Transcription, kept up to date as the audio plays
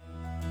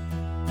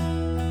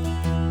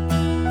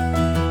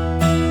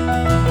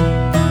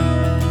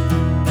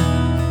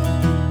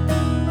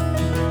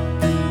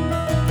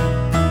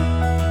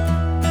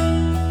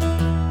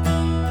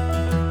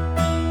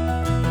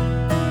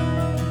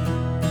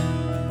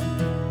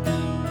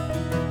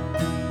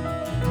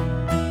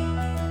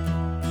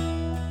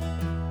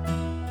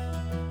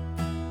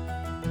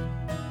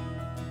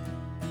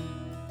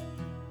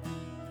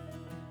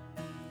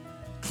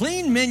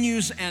Clean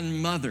menus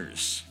and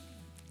mothers.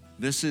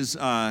 This is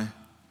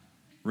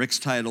Rick's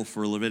title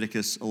for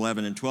Leviticus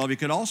 11 and 12. You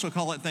could also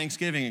call it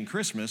Thanksgiving and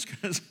Christmas,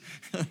 because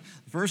the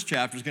first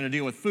chapter is going to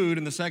deal with food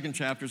and the second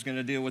chapter is going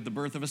to deal with the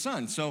birth of a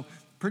son. So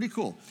pretty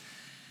cool.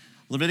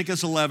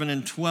 Leviticus 11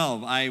 and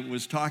 12. I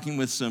was talking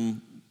with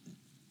some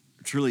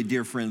truly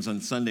dear friends on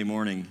Sunday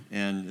morning,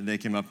 and they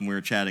came up and we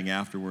were chatting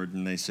afterward,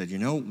 and they said, you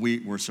know, we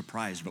were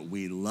surprised, but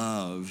we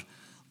love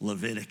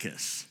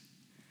Leviticus.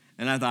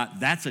 And I thought,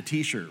 that's a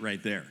t-shirt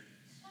right there.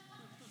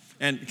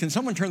 And can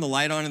someone turn the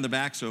light on in the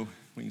back so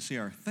we can see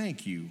our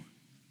thank you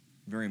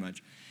very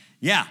much?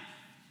 Yeah,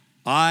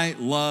 I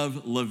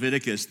love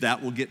Leviticus.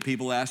 That will get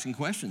people asking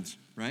questions,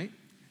 right?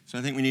 So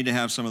I think we need to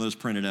have some of those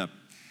printed up.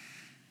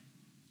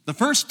 The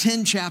first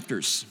 10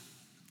 chapters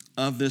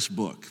of this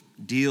book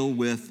deal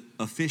with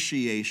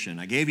officiation.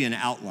 I gave you an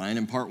outline,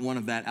 and part one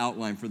of that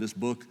outline for this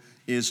book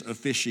is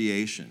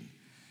officiation,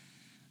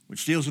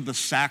 which deals with the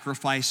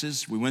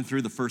sacrifices. We went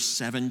through the first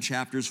 7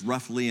 chapters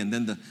roughly, and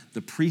then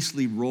the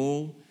priestly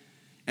role,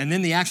 and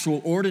then the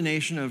actual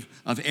ordination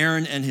of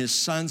Aaron and his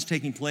sons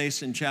taking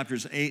place in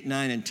chapters 8,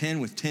 9, and 10,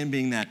 with 10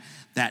 being that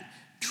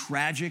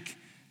tragic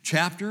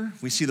chapter.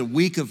 We see the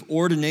week of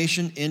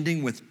ordination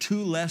ending with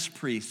 2 less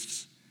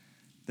priests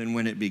than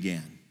when it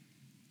began.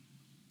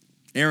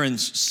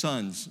 Aaron's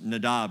sons,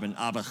 Nadab and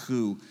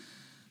Abihu,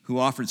 who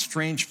offered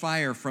strange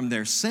fire from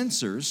their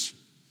censers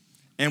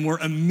and were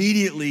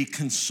immediately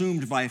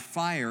consumed by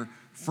fire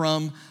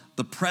from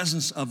the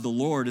presence of the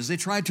Lord as they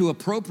tried to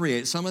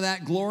appropriate some of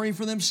that glory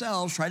for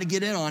themselves, try to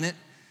get in on it,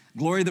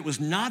 glory that was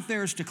not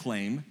theirs to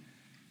claim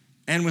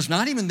and was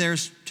not even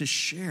theirs to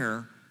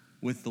share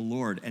with the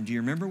Lord. And do you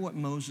remember what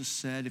Moses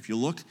said? If you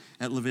look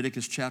at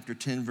Leviticus chapter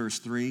 10, verse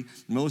 3,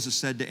 Moses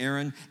said to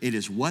Aaron, "It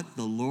is what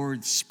the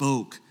Lord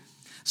spoke,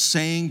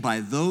 saying,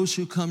 by those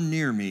who come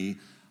near me,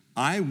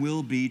 I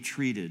will be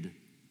treated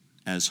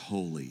as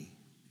holy.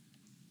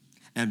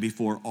 And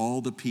before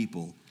all the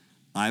people,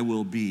 I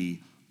will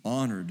be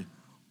honored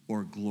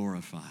or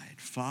glorified."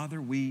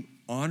 Father, we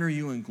honor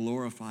you and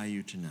glorify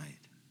you tonight.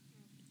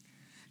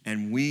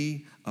 And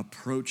we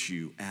approach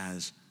you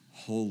as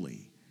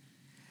holy.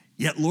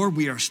 Yet, Lord,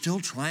 we are still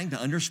trying to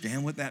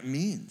understand what that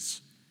means.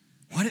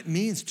 What it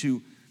means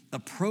to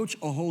approach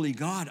a holy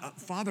God.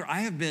 Father,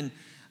 I've been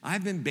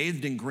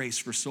bathed in grace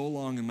for so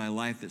long in my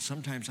life that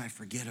sometimes I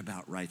forget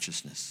about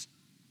righteousness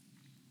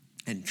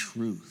and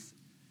truth.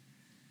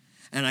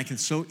 And I can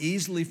so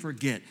easily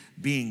forget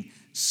being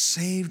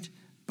saved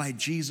by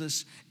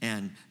Jesus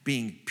and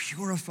being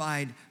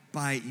purified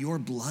by your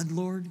blood,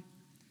 Lord.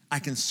 I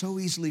can so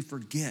easily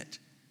forget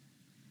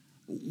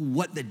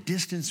what the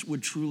distance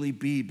would truly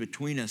be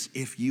between us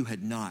if you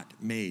had not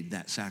made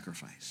that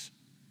sacrifice.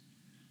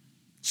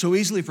 So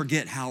easily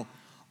forget how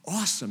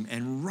awesome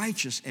and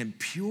righteous and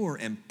pure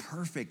and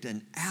perfect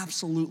and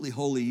absolutely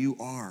holy you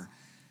are.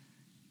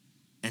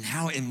 And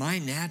how in my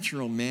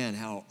natural man,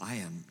 how I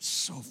am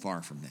so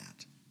far from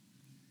that.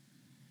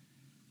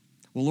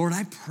 Well, Lord,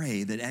 I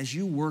pray that as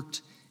you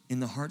worked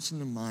in the hearts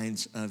and the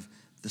minds of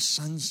the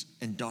sons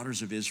and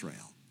daughters of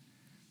Israel,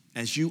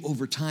 as you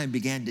over time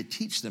began to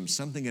teach them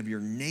something of your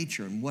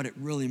nature and what it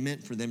really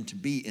meant for them to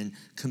be in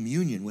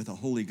communion with a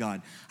holy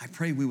God, I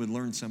pray we would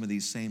learn some of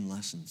these same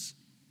lessons.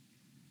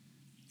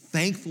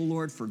 Thankful,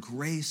 Lord, for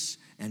grace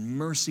and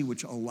mercy,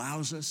 which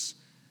allows us,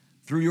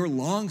 through your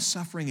long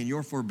suffering and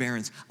your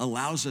forbearance,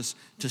 allows us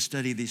to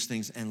study these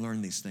things and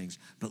learn these things.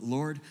 But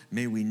Lord,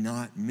 may we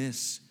not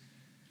miss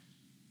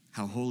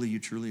how holy you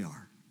truly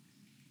are.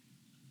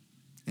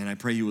 And I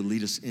pray you would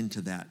lead us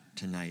into that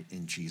tonight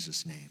in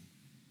Jesus' name.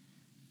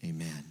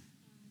 Amen.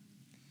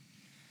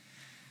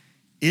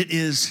 It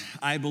is,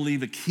 I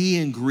believe, a key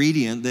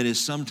ingredient that is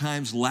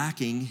sometimes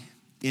lacking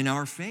in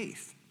our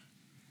faith.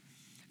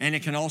 And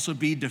it can also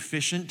be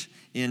deficient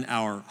in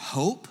our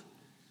hope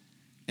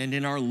and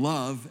in our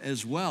love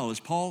as well. As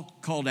Paul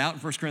called out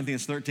in 1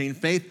 Corinthians 13,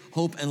 faith,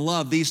 hope, and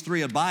love, these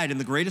 3 abide, and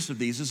the greatest of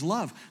these is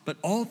love. But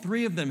all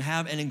 3 of them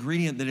have an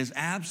ingredient that is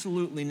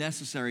absolutely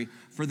necessary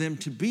for them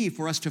to be,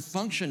 for us to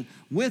function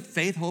with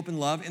faith, hope, and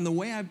love in the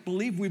way I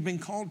believe we've been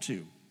called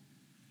to.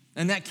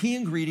 And that key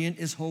ingredient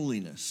is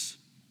holiness.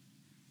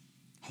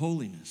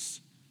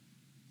 Holiness.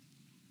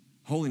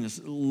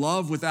 Holiness.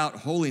 Love without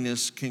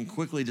holiness can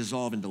quickly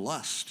dissolve into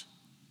lust.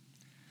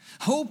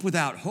 Hope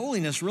without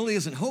holiness really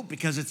isn't hope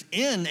because it's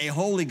in a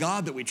holy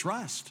God that we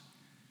trust.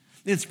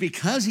 It's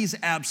because he's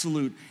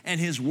absolute and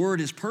his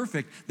word is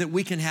perfect that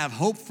we can have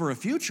hope for a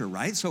future,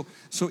 right? So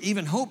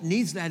even hope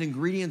needs that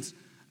ingredient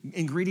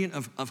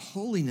of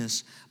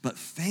holiness, but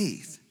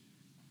faith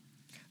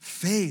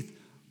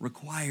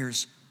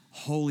requires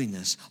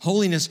holiness.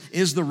 Holiness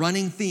is the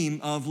running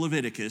theme of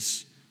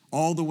Leviticus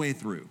all the way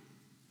through.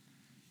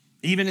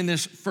 Even in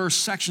this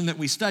first section that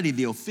we studied,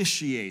 the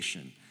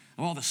officiation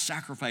of all the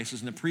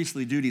sacrifices and the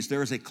priestly duties,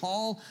 there is a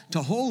call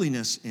to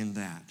holiness in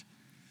that.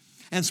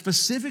 And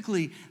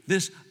specifically,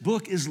 this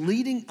book is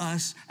leading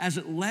us, as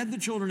it led the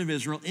children of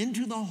Israel,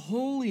 into the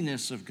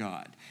holiness of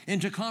God,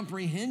 into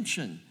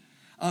comprehension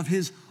of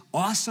his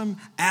awesome,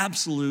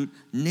 absolute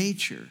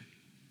nature.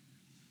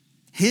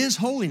 His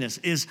holiness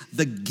is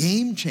the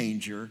game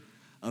changer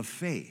of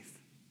faith.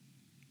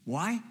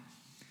 Why?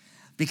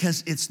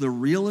 Because it's the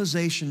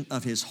realization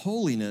of his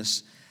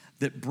holiness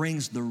that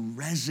brings the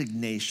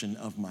resignation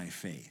of my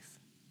faith.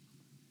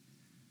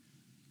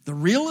 The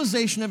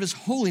realization of his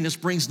holiness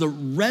brings the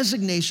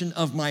resignation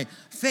of my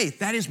faith.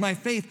 That is, my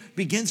faith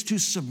begins to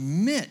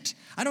submit.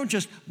 I don't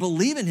just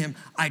believe in him,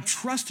 I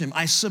trust him.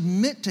 I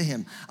submit to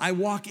him. I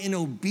walk in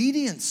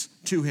obedience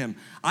to him.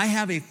 I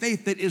have a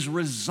faith that is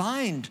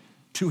resigned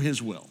to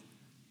his will,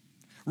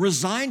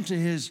 resigned to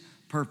his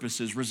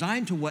purposes,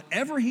 resigned to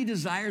whatever he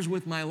desires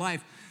with my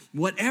life,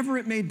 whatever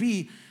it may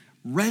be.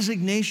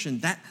 Resignation,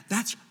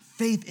 that's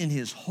faith in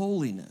his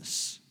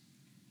holiness,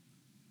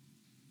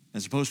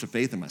 as opposed to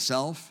faith in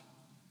myself,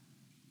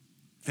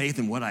 faith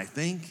in what I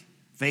think,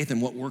 faith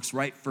in what works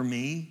right for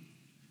me.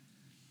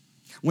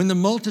 When the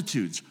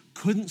multitudes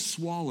couldn't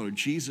swallow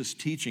Jesus'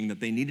 teaching that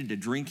they needed to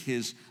drink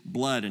his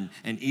blood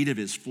and eat of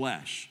his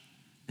flesh,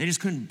 they just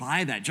couldn't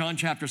buy that. John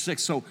chapter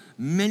 6, so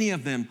many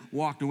of them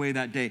walked away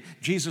that day.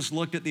 Jesus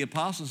looked at the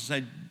apostles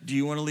and said, do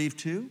you want to leave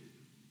too?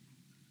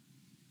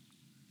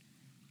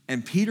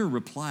 And Peter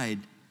replied,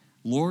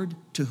 Lord,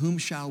 to whom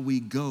shall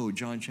we go?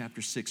 John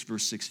chapter 6,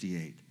 verse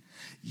 68.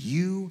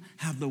 You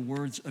have the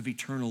words of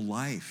eternal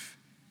life.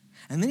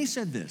 And then he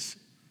said this,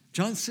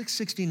 John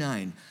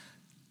 6:69,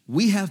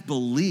 we have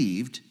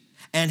believed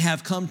and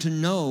have come to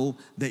know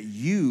that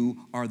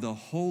you are the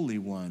Holy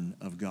One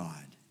of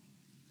God.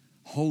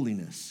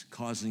 Holiness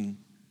causing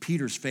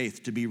Peter's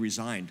faith to be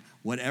resigned.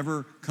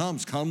 Whatever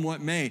comes, come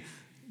what may,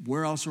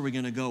 where else are we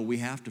going to go? We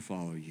have to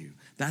follow you.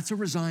 That's a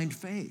resigned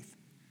faith.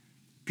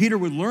 Peter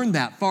would learn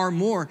that far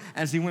more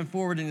as he went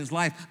forward in his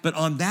life. But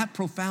on that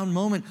profound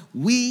moment,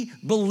 we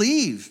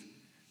believe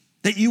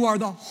that you are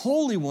the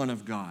Holy One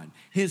of God.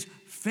 His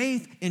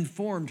faith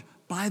informed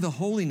by the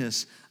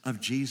holiness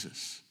of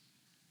Jesus.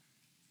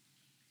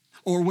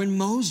 Or when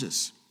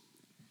Moses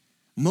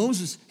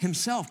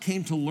himself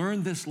came to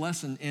learn this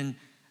lesson in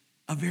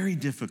a very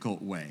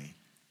difficult way.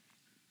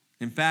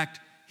 In fact,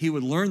 he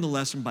would learn the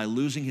lesson by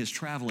losing his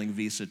traveling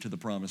visa to the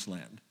Promised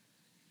Land.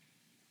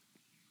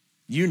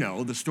 You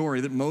know the story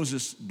that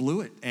Moses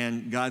blew it,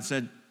 and God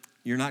said,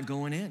 you're not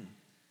going in.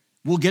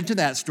 We'll get to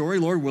that story,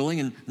 Lord willing,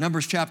 in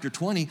Numbers chapter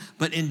 20,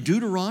 but in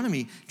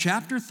Deuteronomy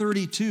chapter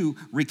 32,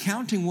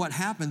 recounting what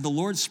happened, the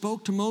Lord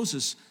spoke to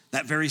Moses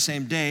that very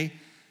same day,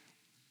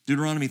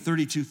 Deuteronomy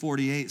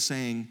 32:48,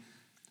 saying,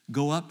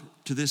 go up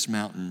to this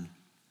mountain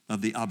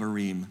of the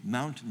Abarim,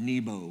 Mount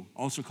Nebo,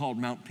 also called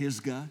Mount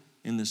Pisgah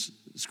in the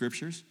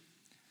scriptures,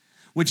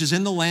 which is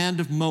in the land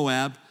of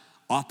Moab,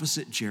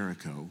 opposite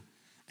Jericho,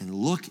 and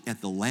look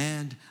at the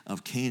land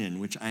of Canaan,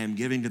 which I am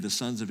giving to the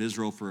sons of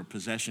Israel for a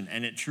possession.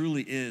 And it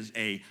truly is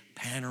a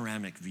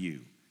panoramic view.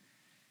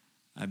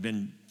 I've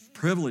been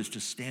privileged to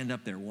stand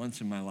up there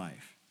once in my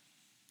life,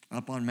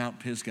 up on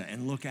Mount Pisgah,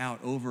 and look out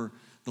over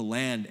the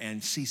land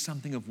and see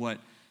something of what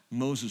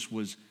Moses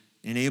was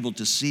enabled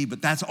to see.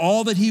 But that's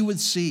all that he would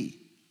see.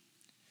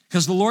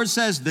 Because the Lord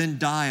says, then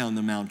die on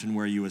the mountain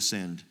where you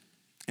ascend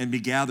and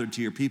be gathered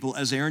to your people,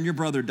 as Aaron your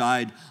brother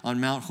died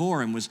on Mount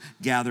Hor and was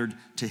gathered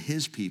to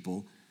his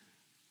people.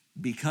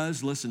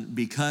 Because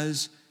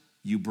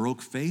you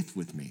broke faith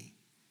with me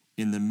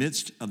in the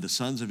midst of the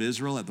sons of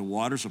Israel at the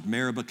waters of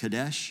Meribah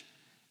Kadesh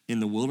in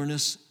the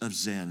wilderness of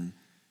Zin.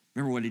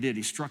 Remember what he did?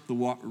 He struck the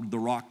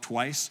rock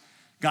twice.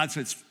 God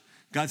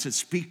said,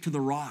 speak to the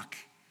rock,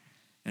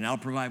 and I'll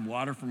provide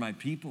water for my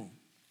people.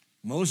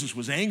 Moses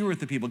was angry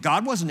with the people.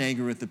 God wasn't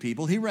angry with the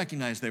people. He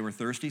recognized they were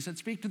thirsty. He said,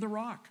 speak to the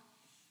rock.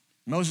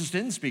 Moses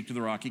didn't speak to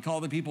the rock. He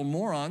called the people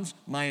morons,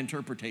 my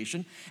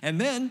interpretation.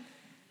 And then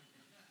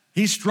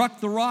he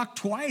struck the rock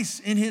twice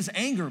in his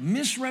anger,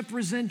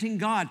 misrepresenting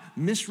God,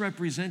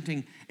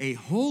 misrepresenting a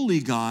holy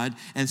God.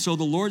 And so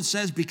the Lord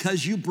says,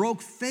 because you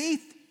broke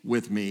faith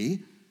with me.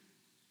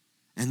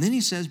 And then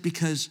he says,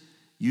 because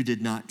you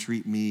did not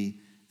treat me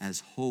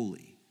as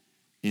holy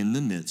in the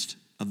midst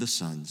of the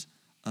sons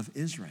of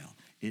Israel.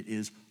 It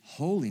is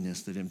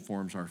holiness that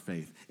informs our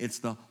faith. It's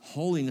the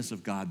holiness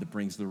of God that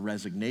brings the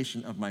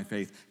resignation of my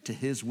faith to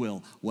his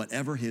will,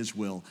 whatever his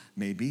will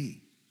may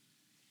be.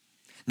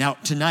 Now,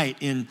 tonight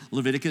in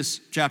Leviticus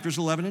chapters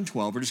 11 and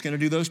 12, we're just going to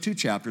do those two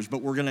chapters,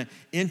 but we're going to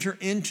enter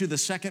into the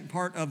second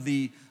part of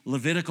the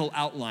Levitical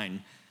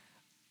outline,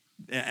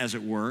 as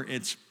it were.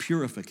 It's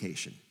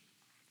purification.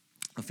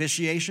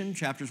 Officiation,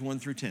 chapters 1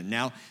 through 10.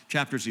 Now,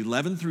 chapters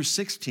 11 through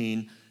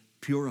 16,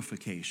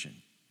 purification.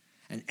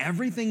 And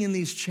everything in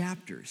these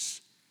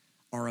chapters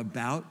are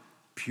about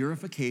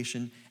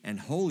purification and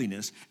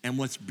holiness. And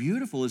what's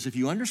beautiful is if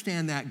you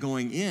understand that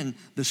going in,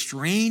 the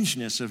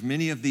strangeness of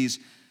many of these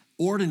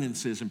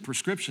ordinances and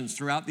prescriptions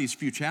throughout these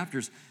few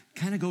chapters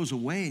kind of goes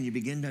away, and you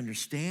begin to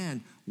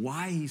understand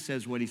why he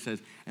says what he says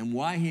and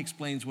why he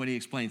explains what he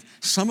explains.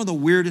 Some of the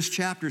weirdest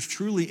chapters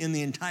truly in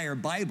the entire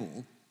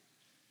Bible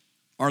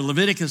are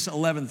Leviticus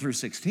 11 through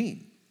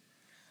 16,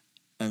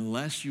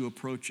 unless you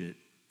approach it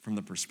from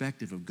the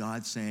perspective of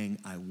God saying,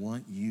 I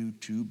want you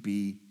to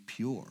be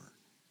pure.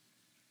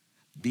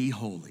 Be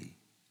holy,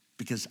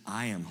 because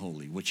I am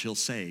holy, which he'll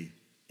say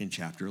in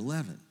chapter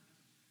 11.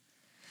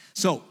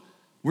 So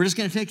we're just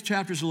going to take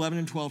chapters 11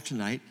 and 12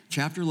 tonight.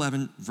 Chapter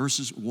 11,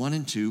 verses 1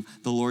 and 2,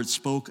 the Lord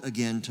spoke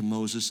again to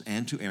Moses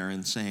and to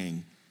Aaron,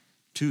 saying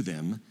to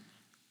them,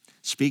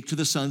 speak to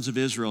the sons of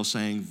Israel,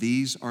 saying,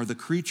 these are the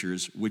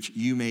creatures which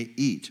you may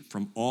eat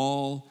from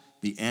all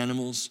the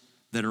animals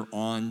that are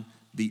on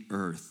the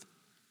earth.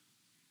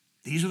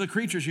 These are the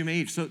creatures you may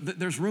eat. So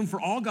there's room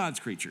for all God's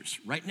creatures,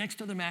 right next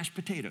to the mashed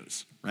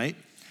potatoes, right?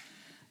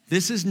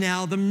 This is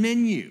now the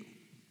menu.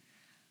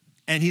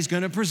 And he's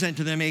going to present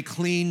to them a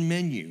clean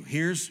menu.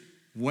 Here's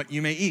what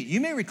you may eat.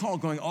 You may recall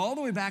going all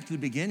the way back to the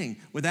beginning,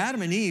 with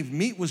Adam and Eve,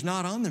 meat was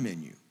not on the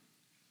menu.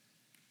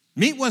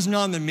 Meat wasn't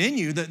on the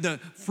menu. The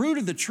fruit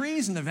of the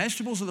trees and the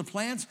vegetables of the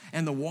plants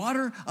and the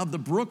water of the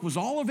brook was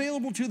all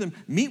available to them.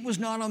 Meat was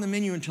not on the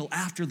menu until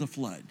after the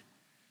flood.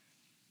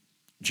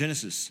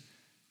 Genesis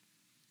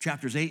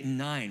chapters 8 and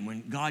 9,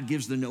 when God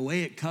gives the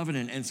Noahic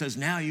covenant and says,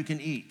 now you can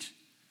eat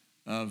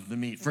of the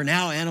meat. For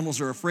now, animals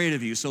are afraid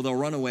of you, so they'll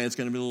run away. It's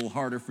going to be a little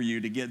harder for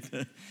you to get,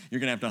 you're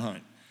going to have to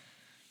hunt.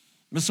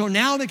 But so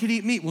now they could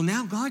eat meat. Well,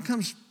 now God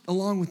comes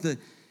along with the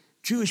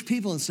Jewish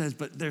people and says,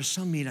 but there's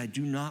some meat I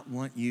do not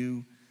want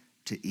you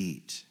to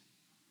eat.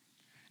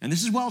 And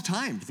this is well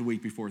timed the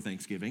week before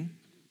Thanksgiving.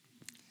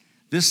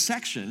 This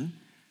section,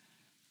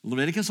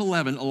 Leviticus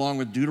 11, along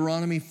with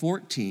Deuteronomy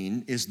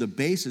 14, is the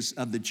basis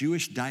of the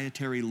Jewish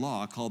dietary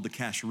law called the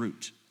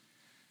kashrut.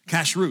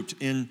 Kashrut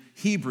in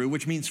Hebrew,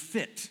 which means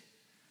fit.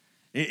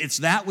 It's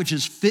that which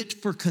is fit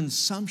for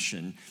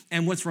consumption.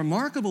 And what's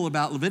remarkable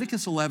about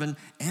Leviticus 11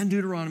 and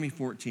Deuteronomy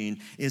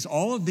 14 is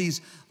all of these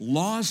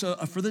laws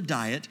for the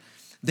diet,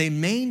 they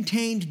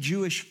maintained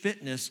Jewish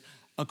fitness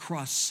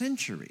across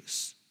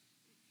centuries.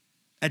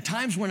 At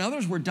times when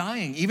others were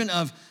dying, even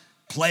of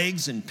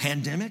plagues and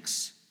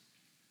pandemics,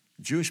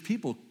 Jewish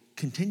people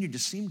continued to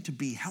seem to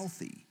be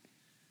healthy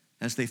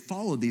as they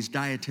followed these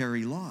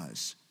dietary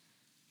laws.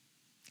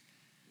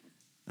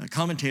 A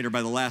commentator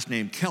by the last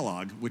name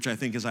Kellogg, which I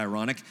think is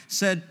ironic,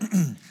 said,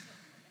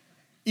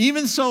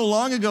 even so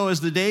long ago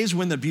as the days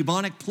when the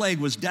bubonic plague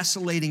was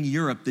desolating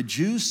Europe, the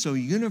Jews so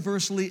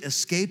universally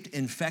escaped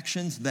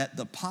infections that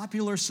the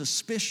popular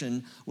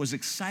suspicion was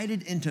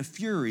excited into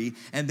fury,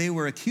 and they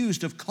were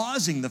accused of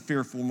causing the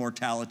fearful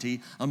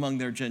mortality among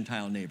their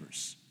Gentile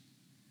neighbors.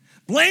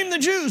 Blame the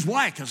Jews.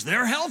 Why? Because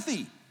they're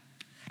healthy.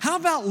 How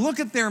about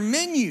look at their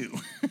menu?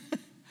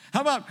 How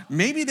about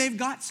maybe they've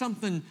got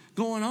something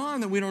going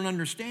on that we don't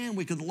understand,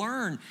 we could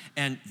learn.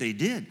 And they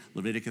did.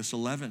 Leviticus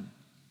 11,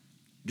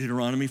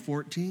 Deuteronomy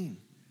 14,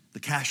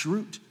 the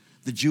kashrut,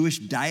 the Jewish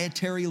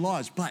dietary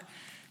laws. But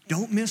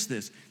don't miss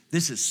this.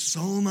 This is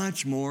so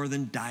much more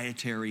than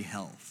dietary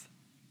health.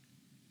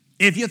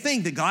 If you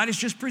think that God is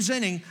just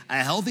presenting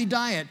a healthy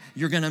diet,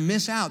 you're going to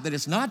miss out that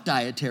it's not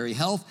dietary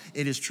health.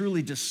 It is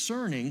truly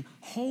discerning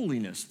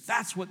holiness.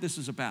 That's what this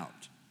is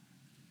about.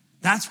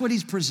 That's what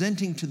he's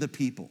presenting to the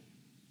people.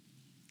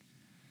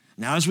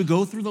 Now, as we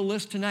go through the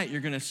list tonight,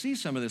 you're going to see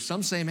some of this.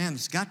 Some say, man,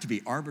 it's got to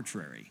be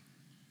arbitrary.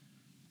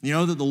 You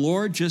know, that the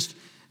Lord just,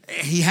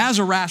 he has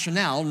a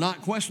rationale,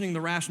 not questioning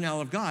the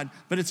rationale of God,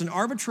 but it's an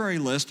arbitrary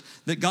list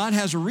that God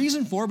has a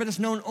reason for, but it's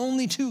known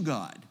only to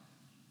God.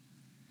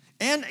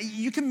 And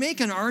you can make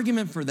an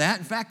argument for that.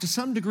 In fact, to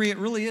some degree, it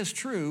really is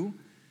true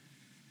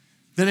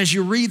that as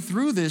you read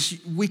through this,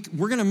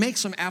 we're going to make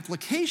some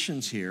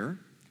applications here,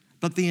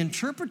 but the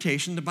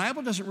interpretation, the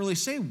Bible doesn't really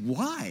say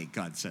why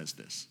God says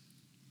this.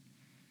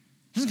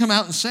 He doesn't come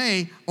out and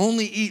say,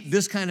 only eat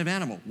this kind of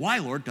animal. Why,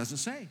 Lord? Doesn't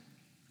say.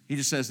 He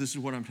just says, this is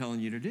what I'm telling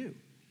you to do.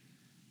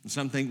 And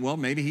some think, well,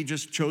 maybe he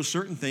just chose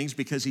certain things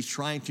because he's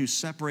trying to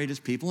separate his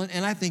people,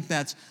 and I think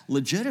that's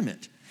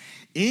legitimate.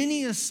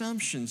 Any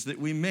assumptions that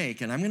we make,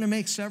 and I'm going to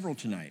make several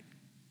tonight,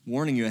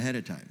 warning you ahead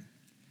of time,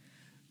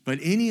 but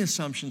any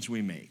assumptions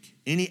we make,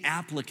 any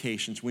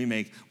applications we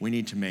make, we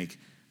need to make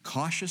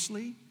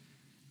cautiously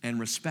and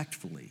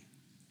respectfully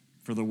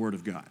for the Word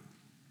of God.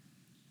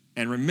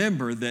 And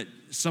remember that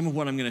some of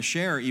what I'm going to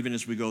share, even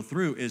as we go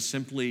through, is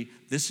simply,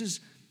 this is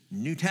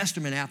New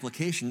Testament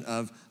application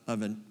of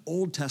an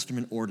Old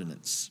Testament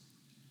ordinance.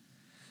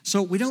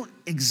 So we don't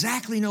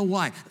exactly know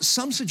why.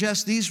 Some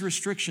suggest these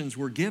restrictions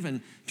were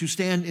given to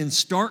stand in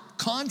stark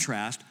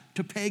contrast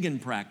to pagan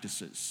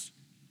practices.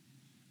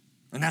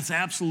 And that's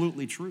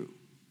absolutely true.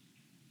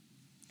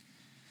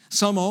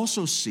 Some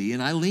also see,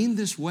 and I lean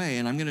this way,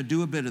 and I'm going to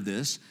do a bit of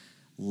this,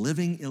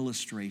 living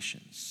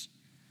illustrations.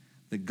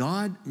 That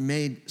God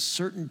made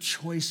certain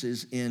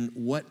choices in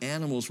what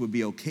animals would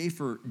be okay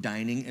for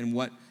dining and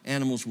what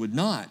animals would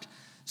not.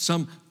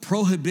 Some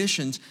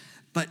prohibitions,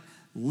 but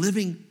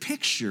living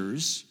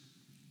pictures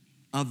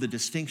of the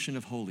distinction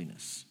of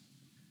holiness.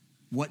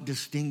 What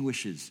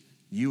distinguishes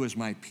you as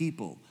my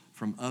people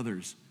from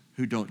others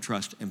who don't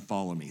trust and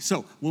follow me?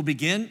 So we'll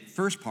begin,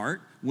 first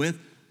part, with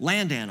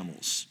land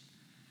animals.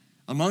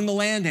 Among the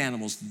land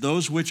animals,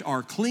 those which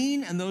are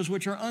clean and those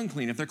which are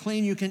unclean. If they're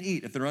clean, you can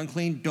eat. If they're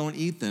unclean, don't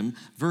eat them.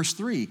 Verse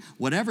 3,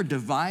 whatever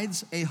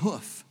divides a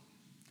hoof,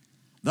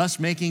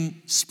 thus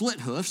making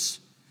split hoofs,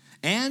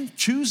 and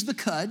choose the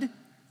cud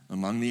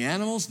among the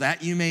animals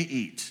that you may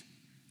eat.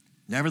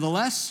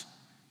 Nevertheless,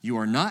 You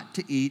are not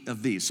to eat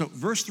of these. So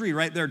verse 3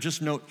 right there,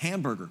 just note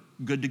hamburger,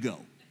 good to go.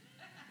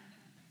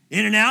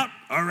 In-N-Out,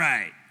 all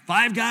right.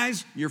 Five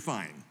Guys, you're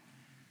fine.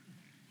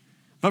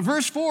 But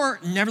verse 4,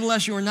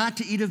 nevertheless, you are not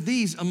to eat of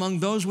these among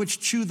those which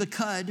chew the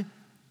cud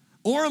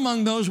or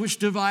among those which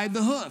divide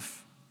the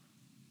hoof,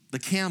 the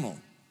camel.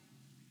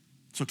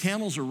 So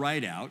camels are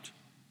right out.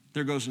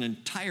 There goes an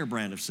entire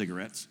brand of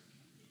cigarettes.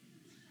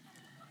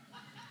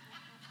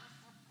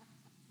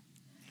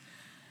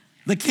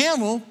 The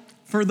camel,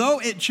 for though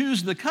it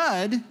chews the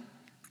cud,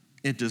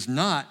 it does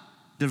not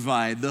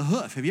divide the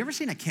hoof. Have you ever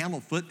seen a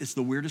camel foot? It's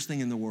the weirdest thing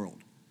in the world.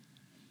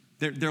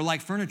 They're like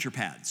furniture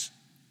pads.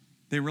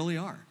 They really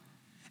are.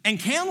 And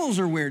camels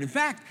are weird. In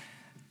fact,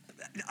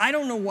 I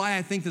don't know why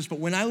I think this, but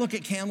when I look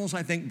at camels,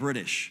 I think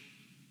British.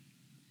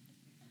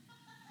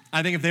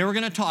 I think if they were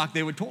going to talk,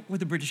 they would talk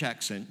with a British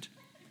accent,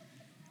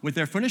 with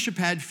their furniture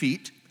pad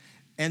feet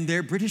and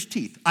their British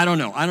teeth. I don't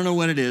know. I don't know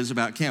what it is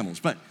about camels,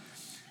 but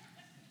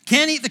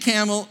can't eat the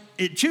camel.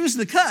 It chews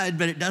the cud,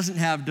 but it doesn't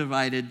have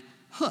divided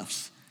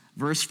hoofs.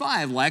 Verse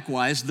 5,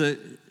 likewise, the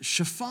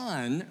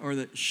chiffon or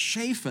the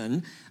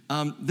chafin,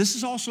 this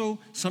is also,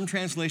 some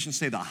translations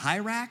say the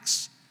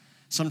hyrax.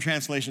 Some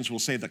translations will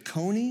say the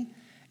coney.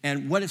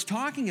 And what it's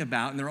talking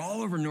about, and they're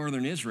all over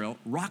northern Israel,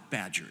 rock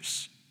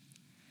badgers.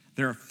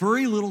 They're a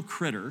furry little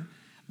critter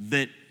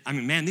that, I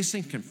mean, man, these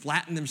things can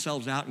flatten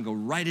themselves out and go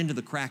right into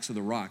the cracks of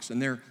the rocks.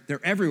 And they're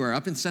everywhere.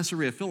 Up in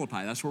Caesarea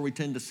Philippi, that's where we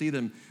tend to see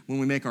them when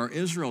we make our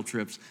Israel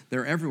trips.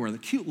 They're everywhere, the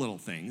cute little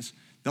things.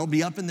 They'll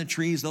be up in the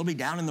trees, they'll be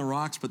down in the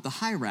rocks, but the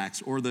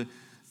hyrax or the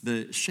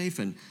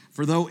chafin,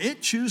 for though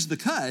it chews the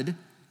cud,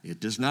 it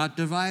does not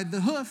divide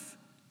the hoof.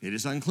 It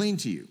is unclean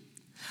to you.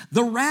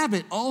 The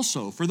rabbit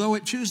also, for though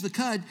it chews the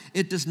cud,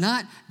 it does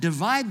not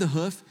divide the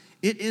hoof.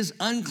 It is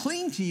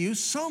unclean to you.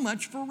 So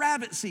much for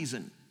rabbit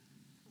season.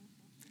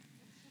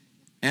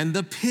 And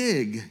the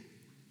pig,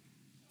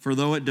 for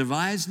though it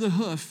divides the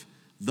hoof,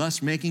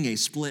 thus making a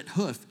split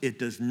hoof, it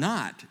does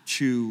not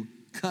chew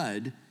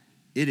cud.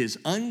 It is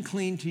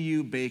unclean to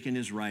you. Bacon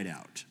is right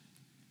out.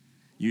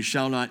 You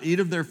shall not eat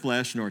of their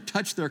flesh, nor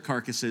touch their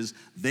carcasses.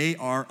 They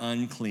are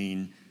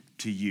unclean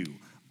to you.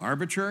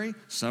 Arbitrary,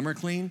 some are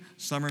clean,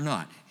 some are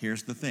not.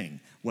 Here's the thing.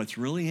 What's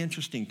really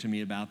interesting to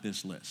me about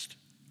this list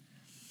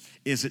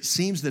is it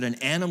seems that an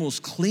animal's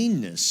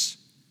cleanness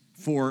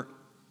for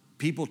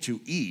people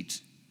to eat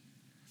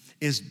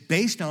is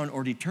based on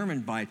or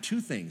determined by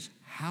two things: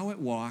 how it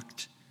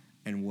walked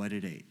and what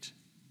it ate.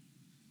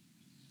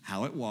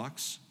 How it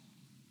walks,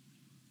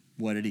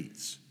 what it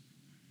eats.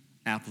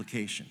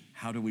 Application.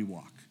 How do we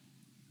walk?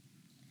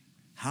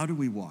 How do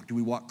we walk? Do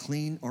we walk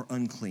clean or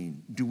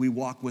unclean? Do we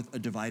walk with a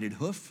divided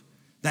hoof?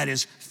 That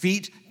is,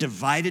 feet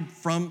divided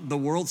from the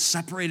world,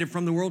 separated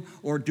from the world?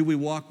 Or do we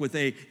walk with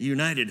a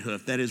united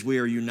hoof? That is, we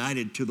are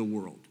united to the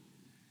world.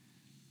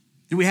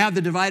 Do we have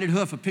the divided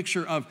hoof, a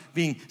picture of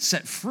being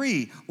set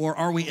free? Or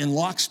are we in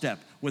lockstep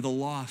with a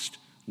lost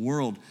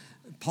world?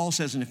 Paul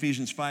says in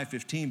Ephesians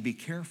 5:15, be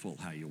careful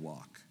how you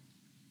walk.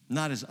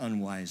 Not as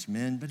unwise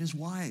men, but as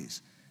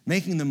wise,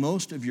 making the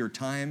most of your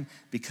time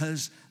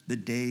because the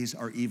days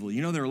are evil.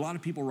 You know, there are a lot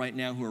of people right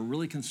now who are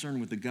really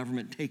concerned with the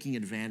government taking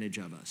advantage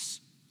of us.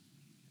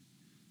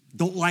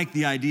 Don't like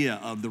the idea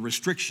of the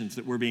restrictions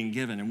that we're being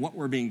given and what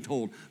we're being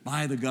told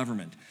by the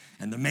government.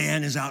 And the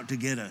man is out to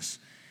get us.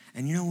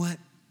 And you know what?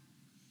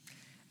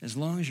 As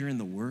long as you're in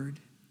the Word,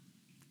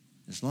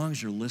 as long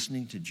as you're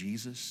listening to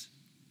Jesus,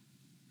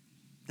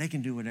 they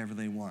can do whatever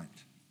they want.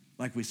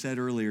 Like we said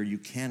earlier, you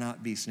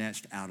cannot be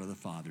snatched out of the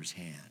Father's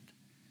hand.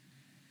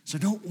 So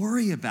don't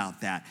worry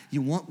about that.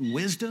 You want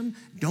wisdom?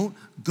 Don't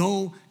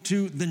go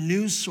to the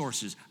news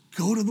sources.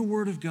 Go to the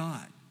Word of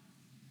God.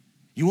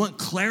 You want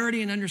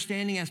clarity and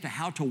understanding as to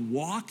how to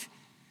walk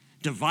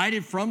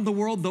divided from the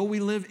world, though we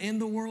live in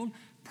the world?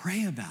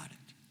 Pray about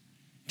it.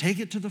 Take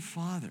it to the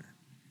Father.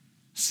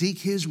 Seek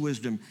His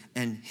wisdom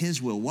and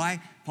His will.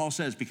 Why? Paul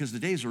says, because the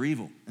days are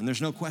evil, and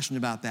there's no question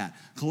about that.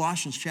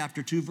 Colossians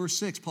chapter 2, verse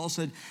 6, Paul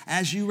said,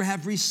 as you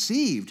have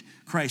received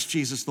Christ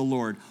Jesus the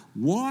Lord,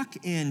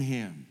 walk in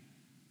Him.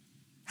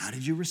 How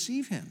did you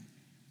receive Him?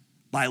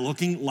 By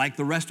looking like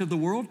the rest of the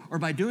world, or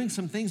by doing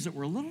some things that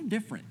were a little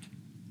different?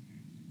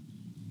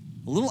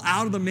 A little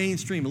out of the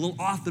mainstream, a little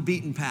off the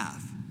beaten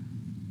path.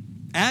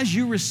 As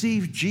you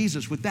receive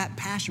Jesus with that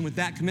passion, with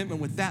that commitment,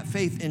 with that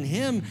faith in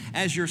Him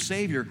as your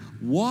Savior,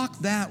 walk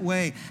that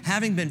way,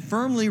 having been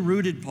firmly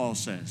rooted, Paul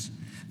says,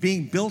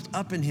 being built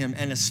up in Him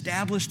and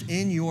established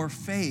in your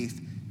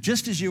faith,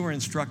 just as you were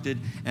instructed,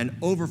 and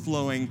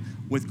overflowing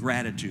with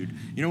gratitude.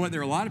 You know what? There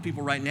are a lot of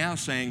people right now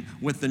saying,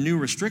 with the new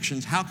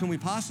restrictions, how can we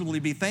possibly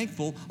be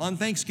thankful on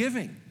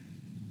Thanksgiving?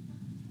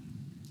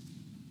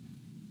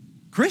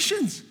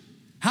 Christians,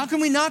 how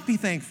can we not be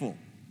thankful?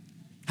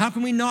 How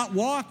can we not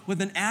walk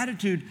with an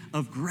attitude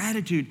of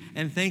gratitude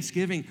and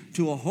thanksgiving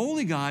to a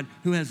holy God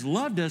who has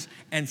loved us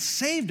and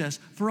saved us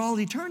for all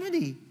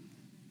eternity?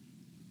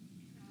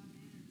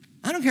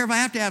 I don't care if I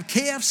have to have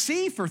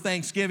KFC for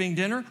Thanksgiving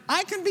dinner.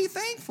 I can be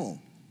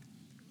thankful.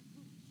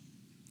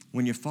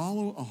 When you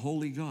follow a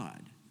holy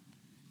God,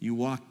 you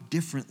walk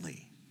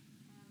differently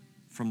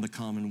from the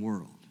common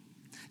world.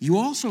 You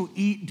also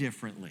eat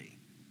differently.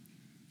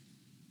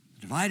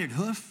 Divided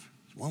hoof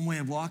is one way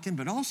of walking,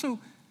 but also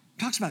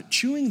talks about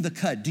chewing the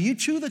cud. Do you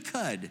chew the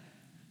cud?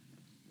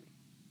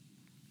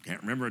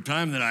 Can't remember a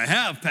time that I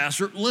have,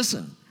 Pastor.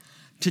 Listen,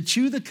 to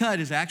chew the cud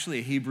is actually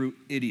a Hebrew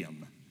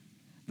idiom.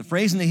 The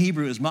phrase in the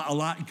Hebrew is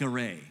ma'alat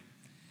gareh.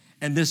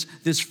 And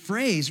this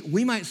phrase,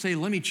 we might say,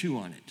 let me chew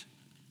on it.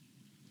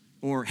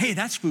 Or, hey,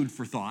 that's food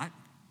for thought.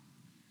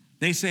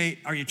 They say,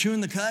 are you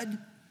chewing the cud?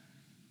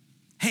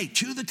 Hey,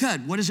 chew the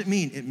cud. What does it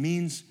mean? It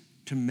means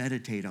to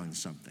meditate on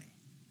something.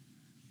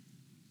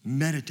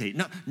 Meditate.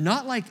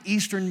 Not like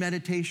Eastern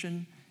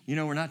meditation. You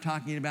know, we're not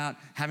talking about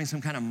having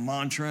some kind of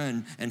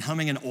mantra and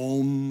humming an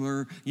om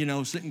or,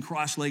 sitting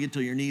cross-legged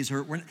till your knees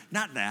hurt.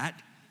 Not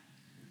that.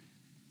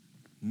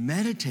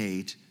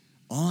 Meditate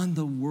on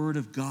the Word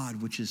of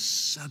God, which is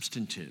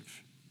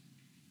substantive,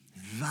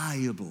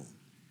 valuable.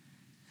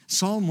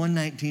 Psalm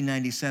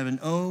 119:97,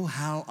 oh,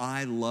 how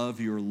I love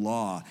your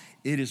law.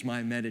 It is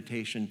my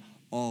meditation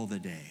all the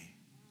day.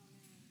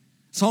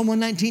 Psalm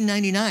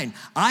 119:99,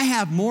 I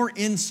have more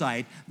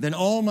insight than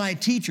all my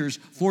teachers,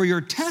 for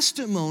your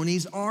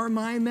testimonies are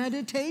my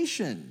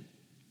meditation.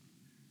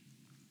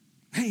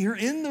 Hey, you're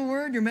in the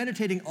Word, you're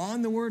meditating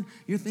on the Word,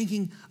 you're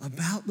thinking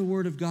about the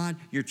Word of God,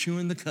 you're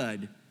chewing the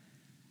cud.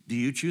 Do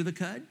you chew the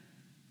cud?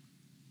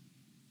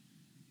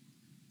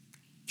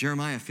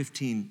 Jeremiah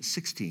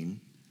 15:16,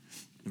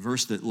 the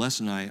verse that Les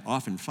and I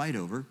often fight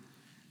over.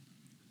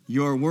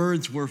 Your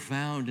words were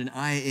found and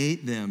I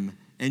ate them,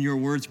 and your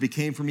words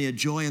became for me a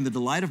joy and the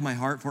delight of my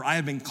heart, for I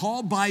have been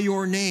called by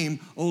your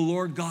name, O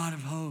Lord God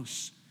of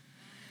hosts.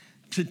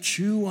 To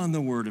chew on the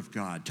Word of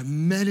God, to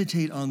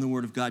meditate on the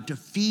Word of God, to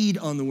feed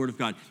on the Word of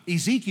God.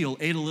 Ezekiel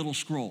ate a little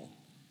scroll.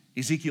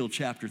 Ezekiel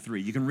chapter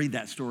 3. You can read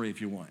that story if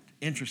you want.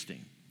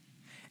 Interesting.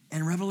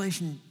 And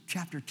Revelation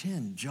chapter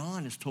 10,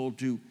 John is told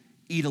to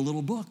eat a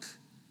little book.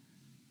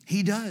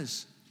 He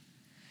does.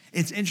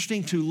 It's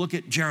interesting to look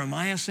at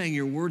Jeremiah saying,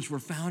 your words were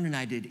found and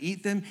I did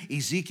eat them.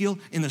 Ezekiel,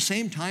 in the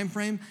same time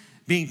frame,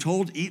 being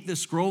told, eat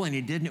this scroll, and he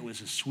did, and it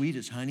was as sweet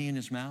as honey in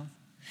his mouth.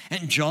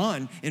 And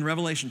John, in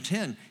Revelation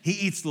 10, he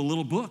eats the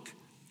little book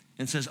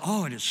and says,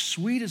 oh, it is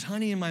sweet as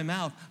honey in my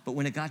mouth, but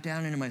when it got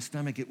down into my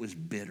stomach, it was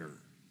bitter.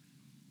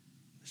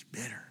 It was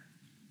bitter.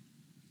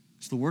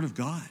 It's the Word of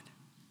God.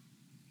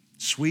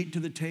 Sweet to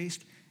the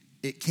taste,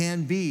 it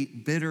can be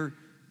bitter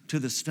to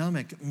the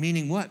stomach.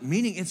 Meaning what?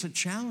 Meaning it's a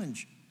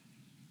challenge.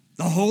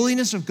 The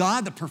holiness of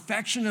God, the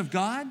perfection of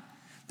God,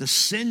 the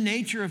sin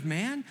nature of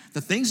man,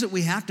 the things that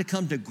we have to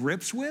come to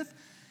grips with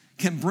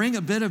can bring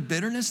a bit of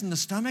bitterness in the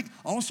stomach.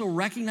 Also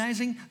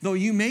recognizing, though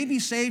you may be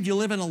saved, you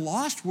live in a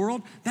lost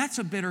world, that's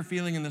a bitter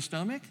feeling in the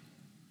stomach.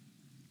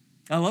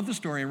 I love the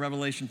story in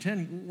Revelation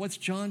 10. What's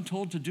John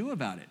told to do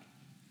about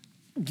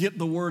it? Get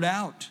the word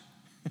out.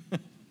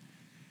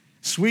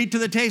 Sweet to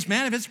the taste.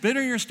 Man, if it's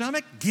bitter in your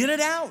stomach, get it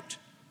out.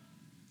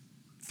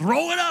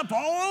 Throw it up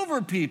all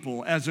over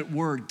people, as it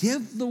were.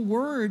 Give the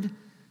word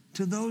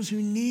to those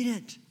who need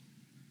it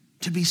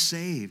to be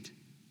saved.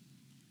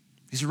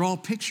 These are all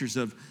pictures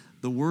of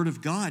the Word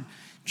of God.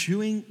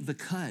 Chewing the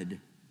cud,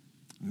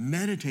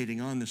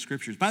 meditating on the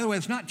Scriptures. By the way,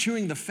 it's not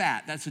chewing the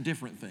fat. That's a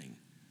different thing.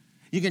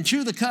 You can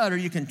chew the cud or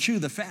you can chew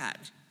the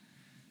fat.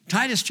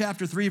 Titus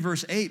chapter 3,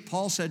 verse 8,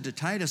 Paul said to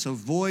Titus,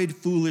 avoid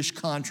foolish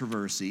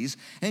controversies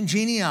and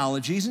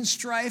genealogies and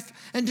strife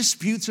and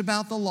disputes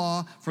about the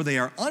law, for they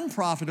are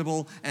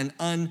unprofitable and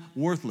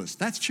unworthless.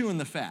 That's chewing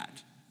the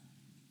fat.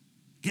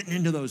 Getting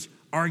into those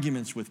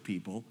arguments with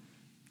people.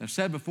 I've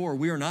said before,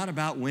 we are not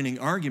about winning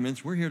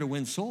arguments. We're here to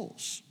win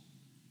souls.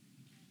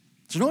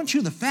 So don't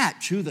chew the fat,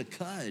 chew the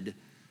cud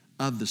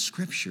of the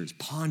Scriptures.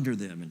 Ponder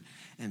them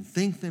and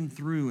think them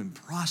through and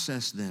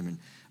process them and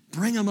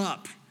bring them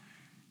up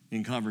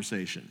in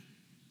conversation.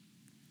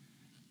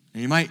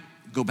 And you might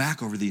go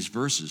back over these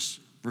verses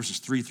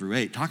 3 through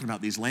 8, talking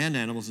about these land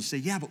animals and say,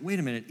 yeah, but wait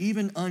a minute,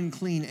 even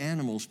unclean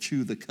animals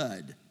chew the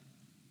cud.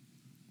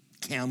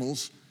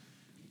 Camels,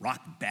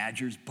 rock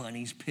badgers,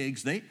 bunnies,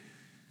 pigs,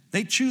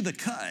 they chew the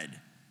cud.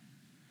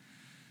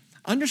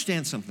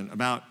 Understand something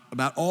about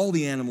all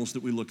the animals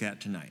that we look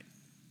at tonight.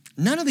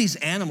 None of these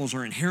animals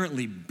are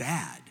inherently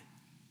bad.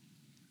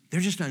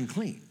 They're just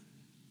unclean.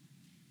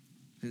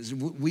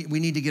 We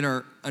need to get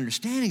our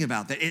understanding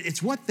about that.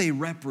 It's what they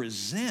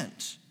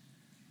represent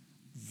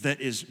that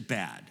is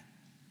bad.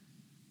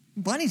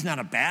 Bunny's not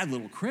a bad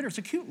little critter. It's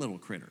a cute little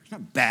critter. It's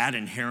not bad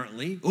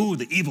inherently. Ooh,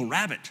 the evil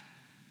rabbit,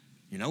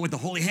 with the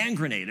holy hand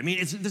grenade. I mean,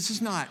 this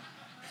is not.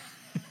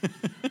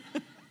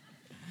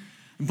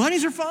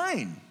 Bunnies are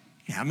fine.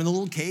 You have them in a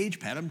little cage,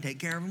 pet them, take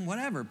care of them,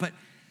 whatever. But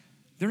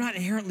they're not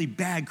inherently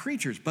bad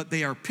creatures, but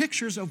they are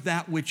pictures of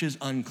that which is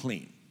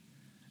unclean.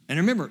 And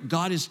remember,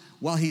 God is,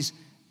 while he's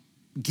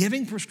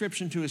giving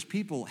prescription to his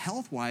people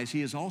health-wise,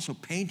 he is also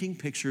painting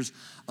pictures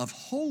of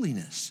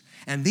holiness.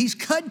 And these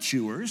cud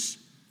chewers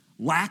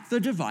lack the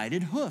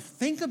divided hoof.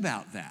 Think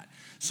about that.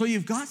 So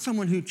you've got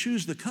someone who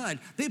chews the cud.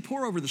 They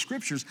pore over the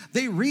Scriptures.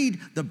 They read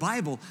the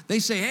Bible. They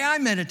say, hey, I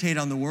meditate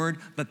on the Word,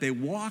 but they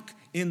walk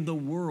in the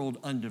world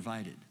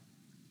undivided.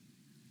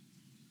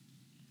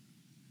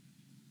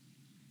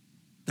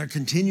 They're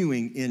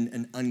continuing in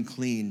an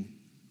unclean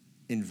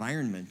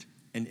environment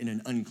and in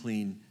an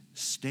unclean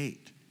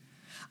state.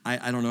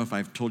 I don't know if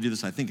I've told you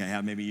this, I think I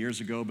have maybe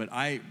years ago, but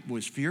I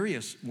was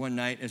furious one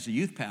night as a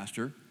youth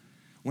pastor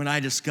when I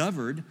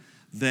discovered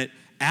that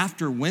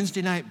after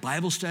Wednesday night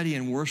Bible study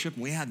and worship,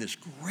 we had this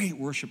great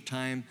worship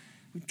time.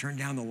 We'd turn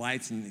down the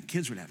lights and the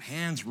kids would have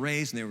hands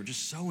raised and they were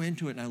just so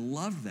into it, and I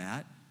loved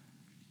that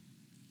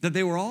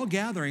they were all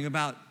gathering,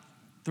 about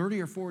 30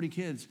 or 40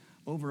 kids,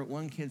 over at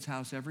one kid's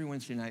house every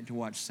Wednesday night to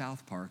watch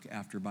South Park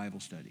after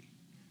Bible study.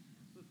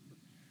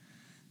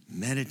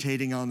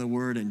 Meditating on the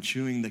word and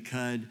chewing the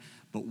cud,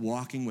 but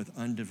walking with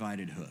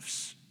undivided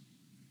hoofs.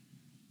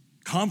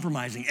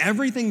 Compromising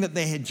everything that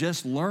they had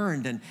just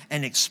learned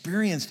and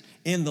experienced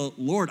in the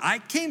Lord. I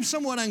came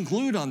somewhat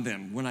unglued on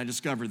them when I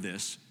discovered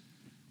this.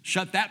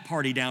 Shut that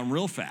party down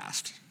real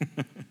fast.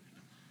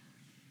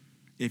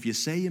 If you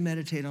say you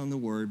meditate on the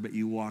word, but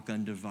you walk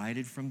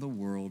undivided from the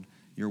world,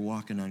 you're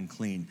walking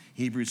unclean.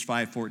 Hebrews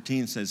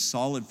 5:14 says,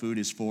 solid food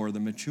is for the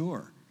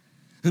mature,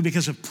 who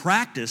because of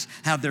practice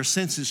have their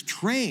senses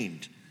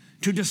trained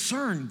to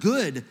discern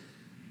good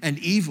and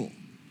evil.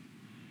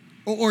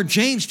 Or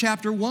James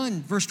chapter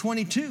 1, verse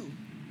 22.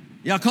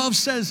 Yaakov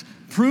says,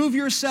 prove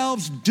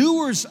yourselves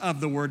doers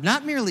of the word,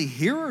 not merely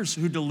hearers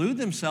who delude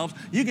themselves.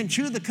 You can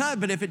chew the cud,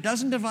 but if it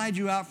doesn't divide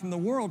you out from the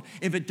world,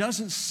 if it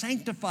doesn't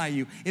sanctify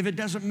you, if it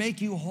doesn't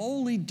make you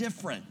wholly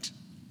different,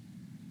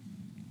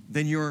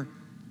 then you're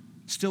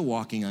still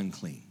walking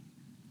unclean.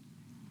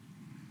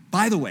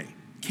 By the way,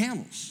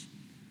 camels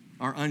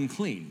are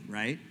unclean,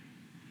 right?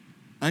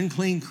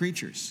 Unclean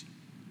creatures.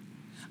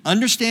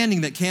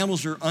 Understanding that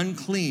camels are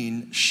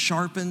unclean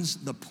sharpens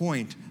the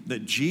point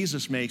that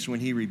Jesus makes when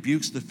he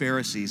rebukes the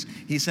Pharisees.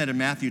 He said in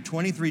Matthew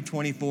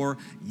 23:24,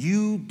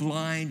 you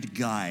blind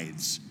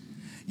guides,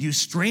 you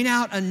strain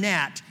out a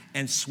gnat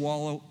and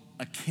swallow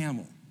a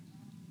camel.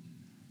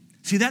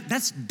 See,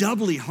 that's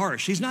doubly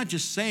harsh. He's not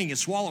just saying you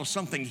swallow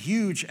something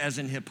huge as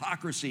in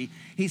hypocrisy.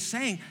 He's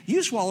saying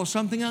you swallow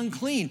something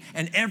unclean,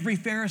 and every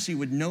Pharisee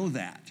would know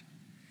that.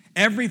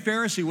 Every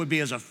Pharisee would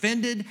be as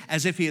offended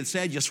as if he had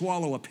said you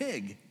swallow a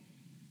pig,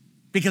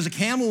 because a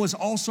camel was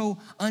also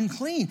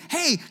unclean.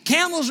 Hey,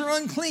 camels are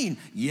unclean.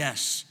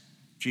 Yes,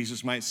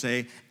 Jesus might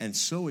say, and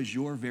so is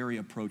your very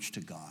approach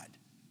to God.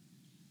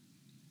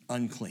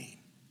 Unclean.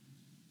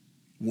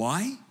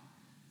 Why?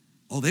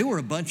 Oh, they were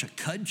a bunch of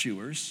cud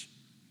chewers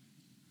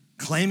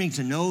claiming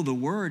to know the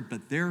word,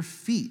 but their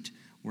feet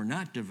were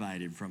not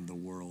divided from the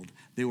world.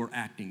 They were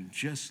acting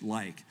just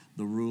like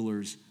the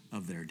rulers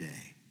of their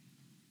day.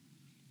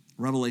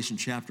 Revelation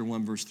chapter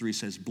 1, verse 3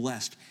 says,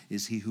 blessed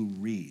is he who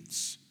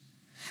reads,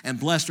 and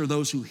blessed are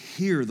those who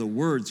hear the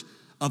words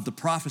of the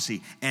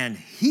prophecy and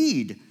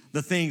heed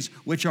the things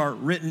which are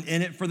written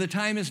in it, for the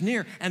time is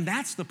near. And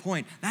that's the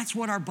point. That's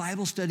what our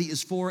Bible study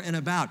is for and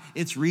about.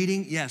 It's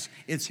reading, yes.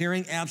 It's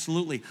hearing,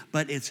 absolutely.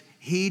 But it's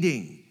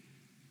heeding.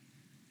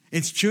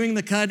 It's chewing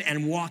the cud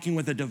and walking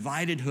with a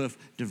divided hoof,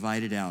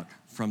 divided out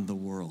from the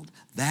world.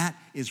 That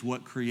is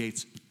what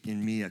creates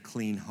in me a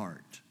clean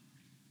heart.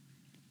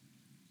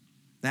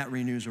 That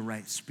renews a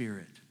right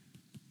spirit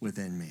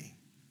within me.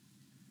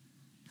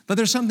 But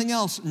there's something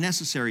else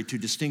necessary to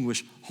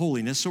distinguish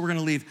holiness. So we're going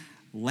to leave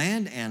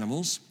land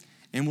animals,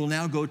 and we'll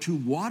now go to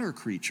water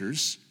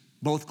creatures,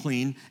 both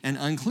clean and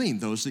unclean,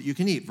 those that you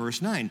can eat.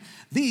 Verse 9,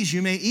 these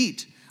you may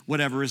eat,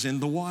 whatever is in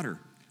the water,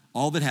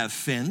 all that have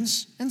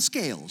fins and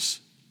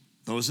scales,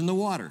 those in the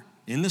water,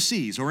 in the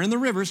seas, or in the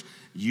rivers,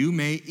 you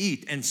may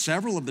eat. And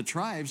several of the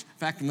tribes, in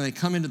fact, when they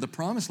come into the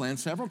promised land,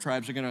 several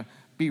tribes are going to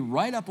be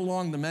right up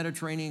along the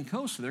Mediterranean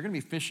coast, so they're going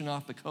to be fishing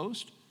off the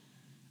coast.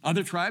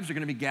 Other tribes are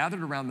going to be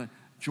gathered around the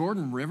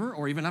Jordan River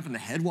or even up in the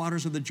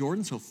headwaters of the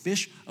Jordan, so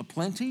fish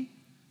aplenty.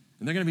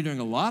 And they're going to be doing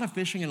a lot of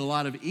fishing and a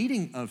lot of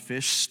eating of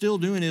fish, still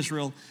do in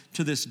Israel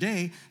to this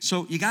day.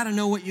 So you got to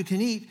know what you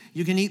can eat.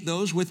 You can eat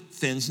those with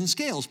fins and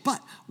scales.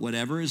 But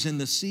whatever is in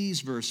the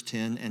seas, verse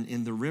 10, and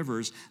in the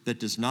rivers that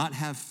does not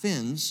have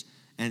fins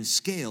and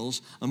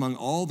scales, among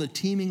all the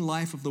teeming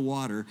life of the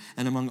water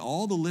and among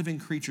all the living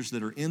creatures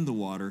that are in the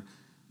water,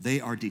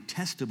 they are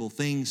detestable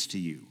things to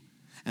you,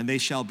 and they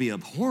shall be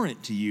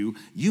abhorrent to you.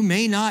 You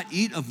may not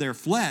eat of their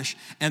flesh,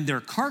 and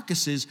their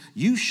carcasses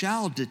you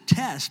shall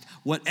detest.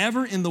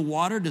 Whatever in the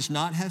water does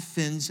not have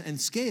fins and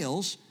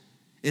scales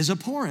is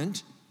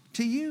abhorrent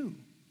to you.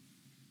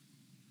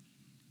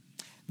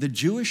 The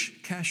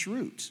Jewish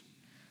kashrut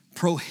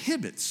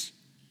prohibits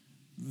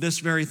this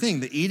very thing,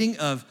 the eating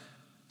of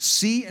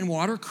sea and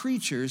water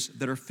creatures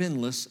that are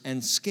finless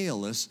and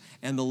scaleless,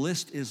 and the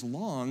list is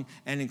long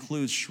and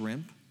includes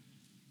shrimp,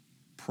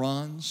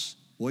 prawns,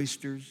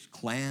 oysters,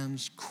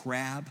 clams,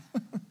 crab,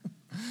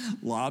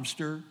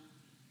 lobster.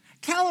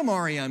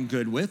 Calamari I'm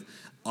good with.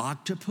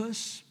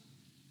 Octopus.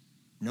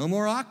 No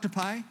more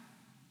octopi.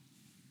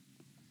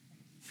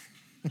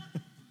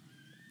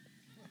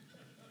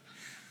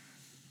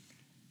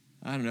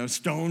 I don't know,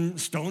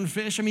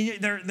 stonefish. I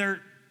mean,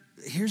 they're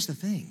here's the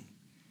thing.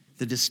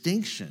 The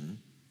distinction,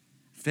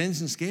 fins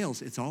and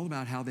scales, it's all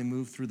about how they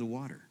move through the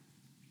water.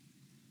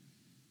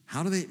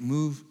 How do they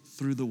move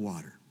through the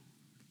water?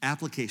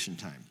 application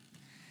time.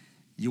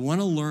 You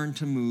want to learn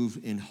to move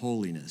in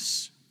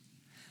holiness.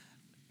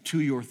 To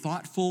your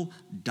thoughtful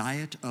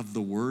diet of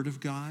the Word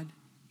of God,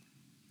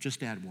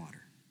 just add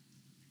water.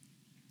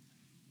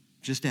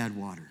 Just add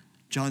water.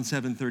 John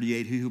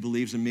 7:38, he who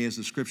believes in me, as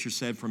the scripture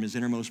said, from his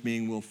innermost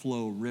being will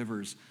flow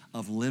rivers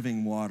of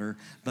living water.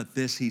 But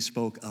this he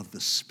spoke of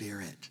the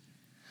Spirit,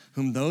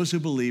 whom those who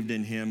believed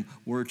in him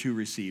were to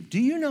receive. Do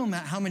you know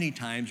how many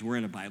times we're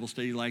in a Bible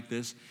study like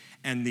this,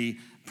 and the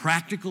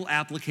practical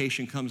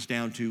application comes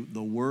down to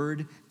the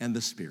Word and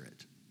the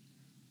Spirit?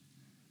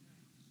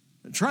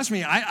 Trust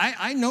me,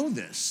 I know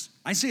this.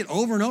 I see it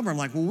over and over. I'm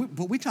like, well,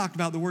 but we talked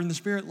about the Word and the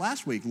Spirit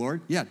last week,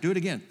 Lord. Yeah, do it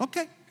again.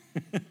 Okay.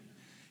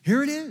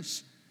 Here it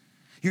is.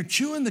 You're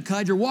chewing the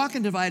cud, you're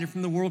walking divided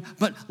from the world,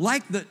 but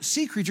like the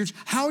sea creatures,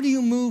 how do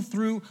you move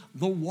through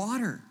the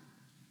water?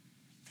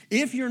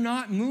 If you're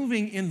not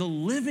moving in the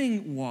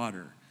living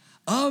water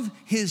of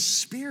his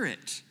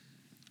Spirit,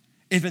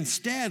 if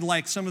instead,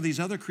 like some of these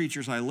other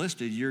creatures I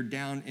listed, you're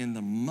down in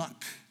the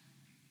muck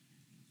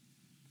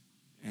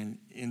and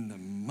in the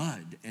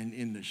mud and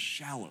in the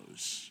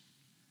shallows,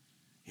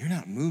 you're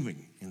not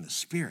moving in the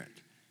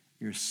Spirit.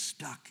 You're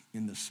stuck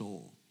in the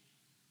soul.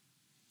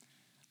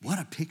 What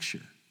a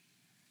picture.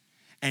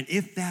 And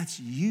if that's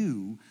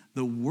you,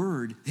 the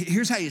Word,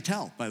 here's how you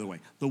tell, by the way,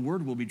 the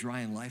Word will be dry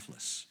and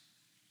lifeless.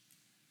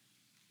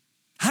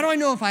 How do I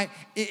know if I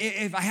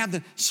have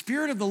the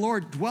Spirit of the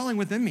Lord dwelling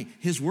within me?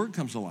 His Word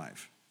comes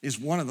alive. Is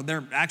one of them. There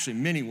are actually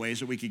many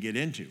ways that we could get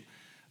into.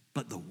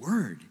 But the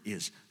Word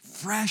is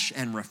fresh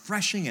and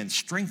refreshing and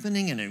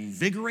strengthening and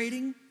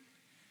invigorating.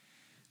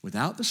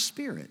 Without the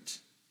Spirit,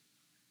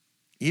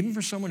 even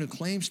for someone who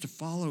claims to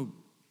follow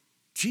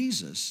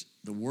Jesus,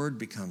 the Word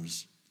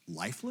becomes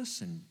lifeless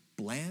and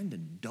bland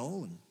and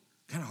dull and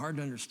kind of hard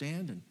to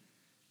understand, and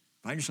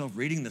find yourself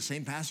reading the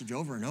same passage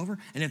over and over.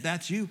 And if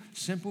that's you,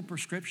 simple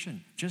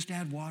prescription, just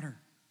add water.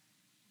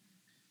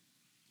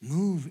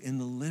 Move in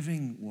the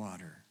living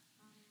water.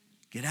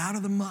 Get out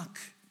of the muck.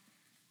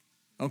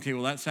 Okay,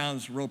 well, that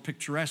sounds real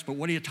picturesque, but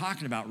what are you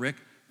talking about, Rick?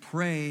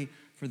 Pray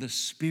for the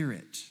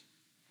Spirit.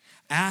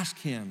 Ask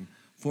him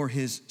for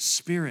his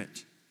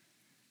Spirit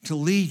to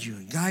lead you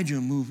and guide you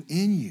and move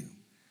in you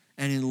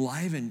and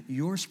enliven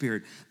your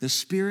spirit. The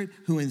Spirit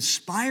who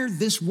inspired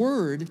this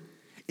word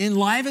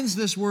enlivens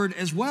this word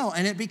as well,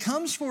 and it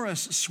becomes for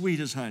us sweet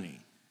as honey,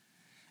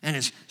 and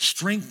it's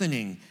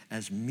strengthening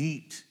as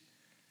meat,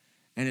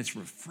 and it's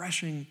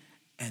refreshing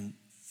and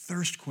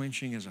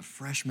thirst-quenching as a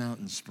fresh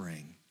mountain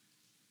spring.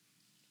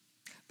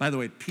 By the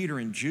way, Peter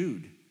and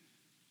Jude,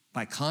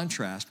 by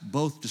contrast,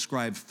 both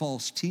describe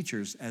false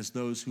teachers as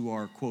those who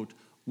are, quote,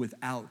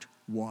 without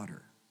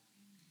water.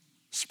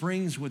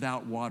 Springs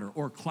without water,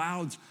 or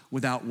clouds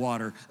without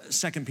water,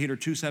 2 Peter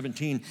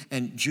 2:17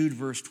 and Jude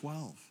verse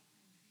 12.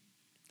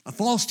 A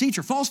false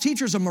teacher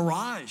is a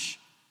mirage,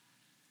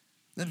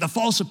 the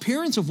false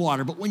appearance of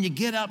water, but when you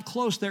get up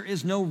close, there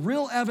is no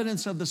real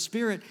evidence of the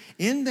Spirit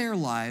in their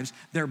lives.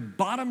 They're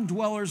bottom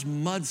dwellers,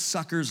 mud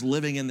suckers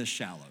living in the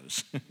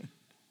shallows.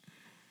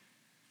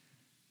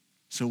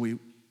 So we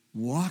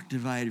walk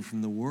divided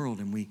from the world,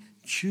 and we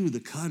chew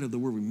the cud of the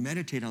Word, we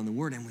meditate on the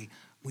Word, and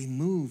we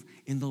move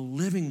in the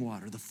living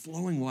water, the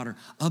flowing water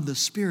of the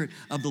Spirit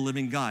of the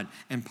living God.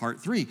 And part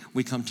 3,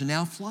 we come to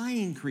now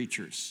flying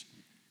creatures,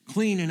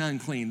 clean and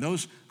unclean,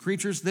 those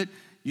creatures that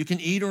you can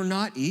eat or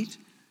not eat,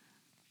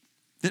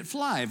 that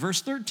fly.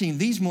 Verse 13,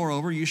 these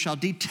moreover you shall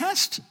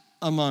detest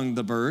among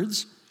the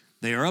birds.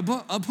 They are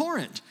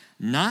abhorrent,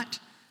 not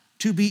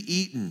to be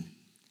eaten.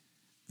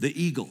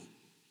 The eagle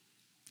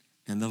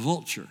and the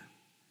vulture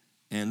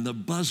and the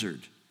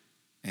buzzard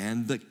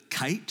and the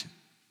kite.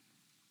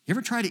 You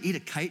ever try to eat a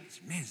kite?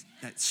 Man,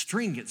 that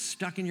string gets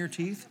stuck in your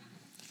teeth.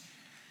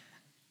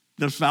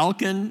 The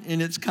falcon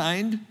in its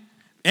kind,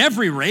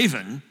 every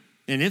raven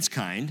in its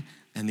kind,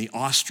 and the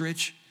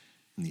ostrich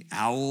and the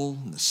owl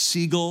and the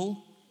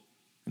seagull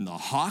and the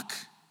hawk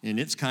in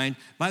its kind.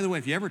 By the way,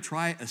 if you ever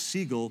try a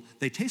seagull,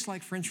 they taste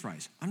like French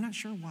fries. I'm not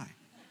sure why.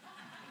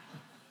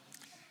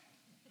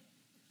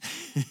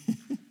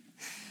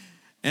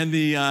 And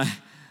the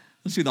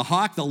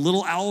hawk, the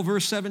little owl,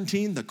 verse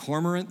 17, the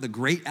cormorant, the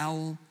great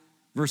owl,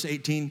 verse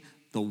 18,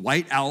 the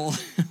white owl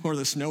or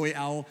the snowy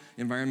owl.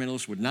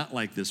 Environmentalists would not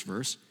like this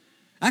verse.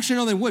 Actually,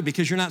 no, they would,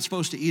 because you're not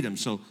supposed to eat them,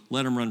 so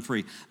let them run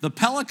free. The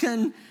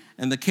pelican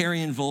and the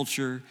carrion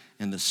vulture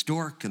and the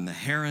stork and the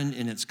heron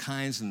in its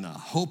kinds and the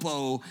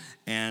hoopoe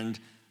and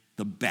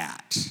the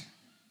bat.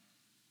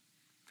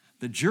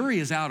 The jury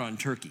is out on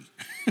turkey,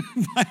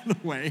 by the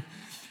way.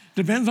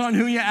 Depends on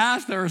who you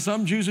ask. There are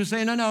some Jews who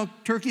say, no,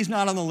 turkey's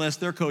not on the list.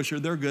 They're kosher,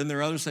 they're good. And there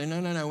are others who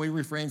say, no, we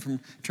refrain from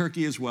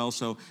turkey as well.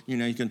 So,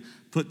 you can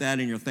put that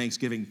in your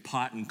Thanksgiving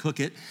pot and cook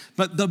it.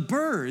 But the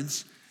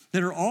birds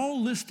that are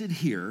all listed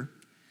here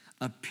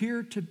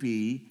appear to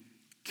be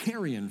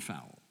carrion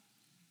fowl.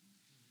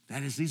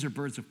 That is, these are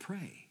birds of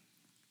prey.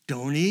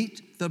 Don't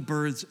eat the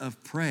birds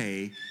of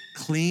prey.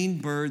 Clean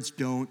birds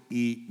don't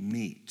eat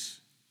meat.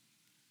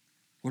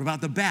 What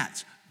about the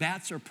bats?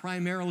 Bats are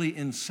primarily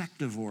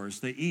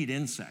insectivores. They eat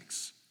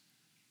insects.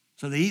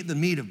 So they eat the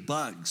meat of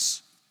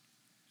bugs.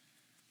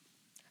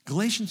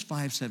 Galatians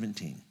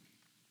 5:17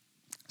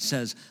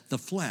 says, the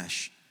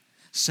flesh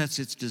sets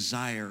its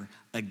desire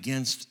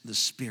against the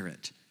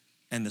spirit,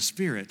 and the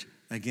spirit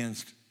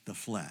against the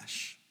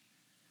flesh.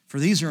 For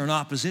these are in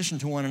opposition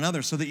to one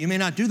another, so that you may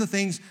not do the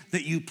things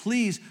that you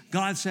please.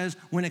 God says,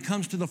 when it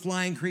comes to the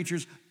flying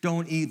creatures,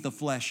 don't eat the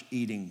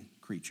flesh-eating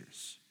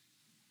creatures.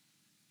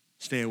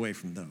 Stay away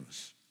from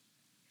those.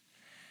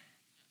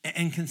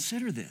 And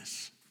consider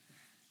this.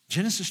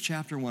 Genesis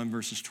chapter 1,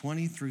 verses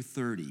 20 through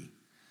 30,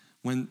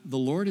 when the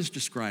Lord is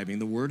describing,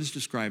 the word is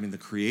describing the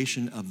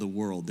creation of the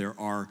world, there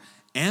are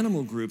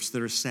animal groups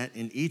that are set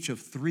in each of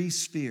three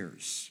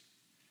spheres.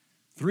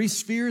 Three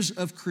spheres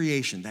of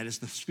creation. That is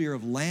the sphere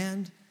of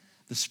land,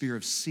 the sphere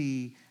of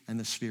sea, and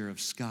the sphere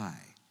of sky.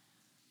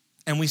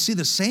 And we see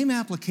the same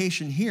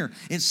application here.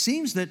 It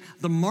seems that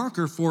the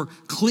marker for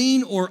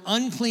clean or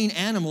unclean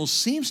animals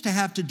seems to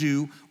have to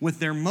do with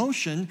their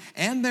motion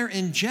and their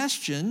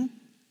ingestion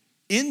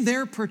in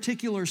their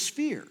particular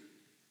sphere.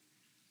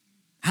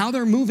 How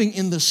they're moving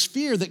in the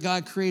sphere that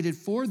God created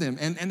for them.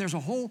 And there's a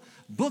whole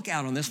book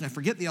out on this, and I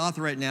forget the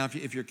author right now.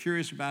 If you're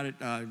curious about it,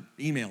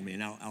 email me,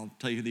 and I'll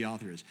tell you who the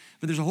author is.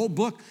 But there's a whole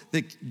book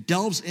that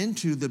delves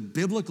into the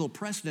biblical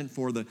precedent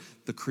for the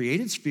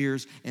created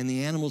spheres and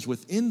the animals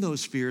within those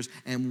spheres,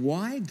 and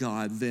why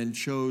God then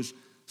chose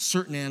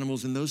certain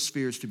animals in those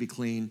spheres to be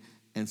clean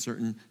and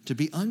certain to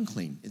be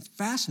unclean. It's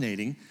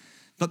fascinating,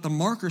 but the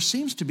marker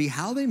seems to be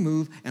how they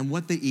move and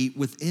what they eat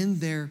within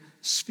their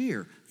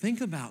sphere.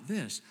 Think about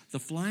this. The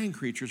flying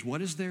creatures,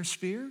 what is their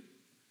sphere?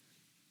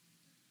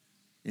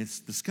 It's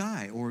the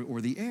sky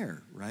or the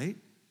air, right?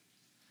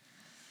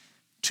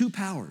 Two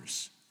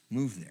powers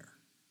move there.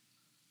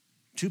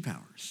 Two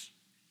powers.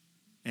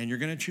 And you're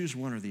going to choose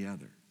one or the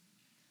other.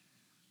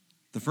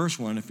 The first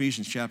one,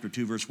 Ephesians chapter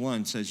 2, verse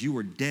 1, says, you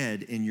were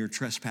dead in your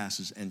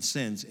trespasses and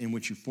sins in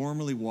which you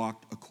formerly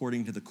walked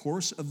according to the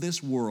course of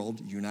this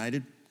world,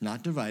 united,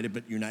 not divided,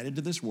 but united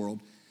to this world,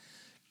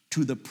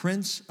 to the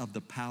prince of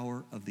the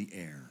power of the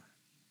air,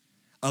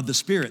 of the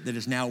spirit that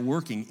is now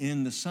working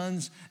in the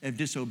sons of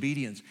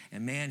disobedience.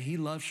 And man, he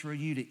loves for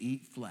you to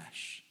eat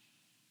flesh.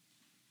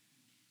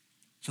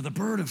 So the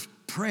bird of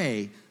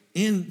prey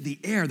in the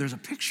air, there's a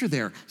picture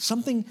there,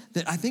 something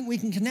that I think we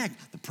can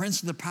connect. The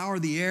prince of the power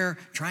of the air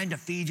trying to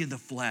feed you the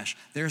flesh.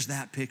 There's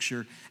that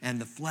picture. And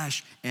the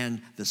flesh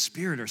and the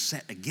spirit are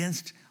set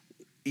against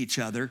each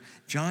other.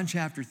 John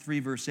chapter 3,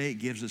 verse 8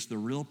 gives us the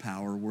real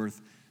power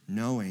worth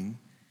knowing.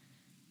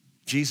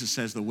 Jesus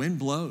says, the wind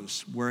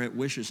blows where it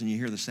wishes and you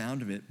hear the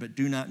sound of it, but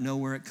do not know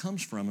where it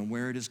comes from and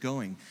where it is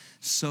going.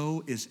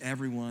 So is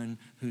everyone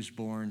who's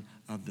born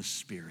of the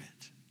Spirit.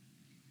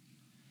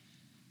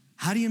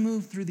 How do you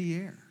move through the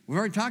air? We've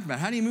already talked about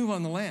it. How do you move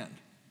on the land?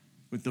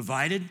 With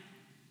divided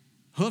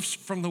hoofs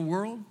from the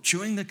world,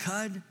 chewing the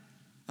cud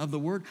of the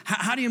word?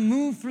 How do you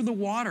move through the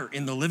water,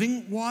 in the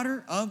living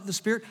water of the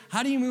Spirit?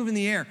 How do you move in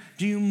the air?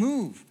 Do you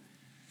move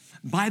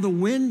by the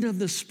wind of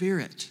the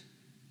Spirit?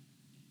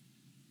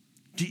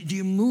 Do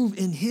you move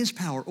in his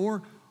power?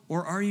 Or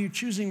are you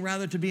choosing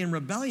rather to be in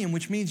rebellion,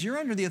 which means you're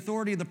under the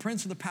authority of the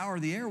prince of the power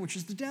of the air, which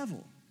is the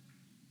devil?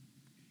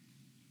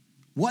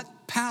 What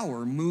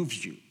power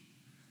moves you?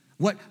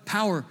 What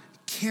power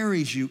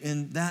carries you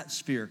in that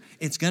sphere?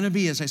 It's going to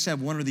be, as I said,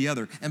 one or the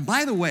other. And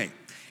by the way,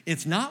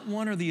 it's not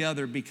one or the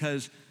other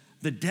because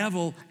the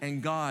devil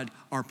and God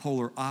are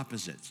polar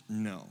opposites.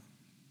 No.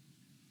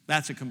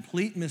 That's a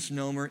complete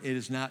misnomer. It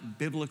is not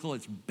biblical.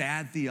 It's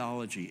bad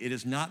theology. It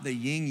is not the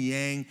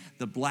yin-yang,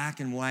 the black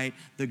and white,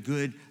 the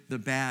good, the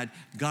bad,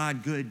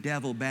 God good,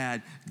 devil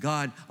bad,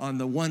 God on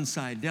the one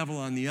side, devil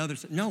on the other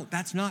side. No,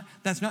 that's not.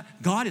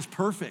 God is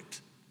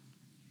perfect.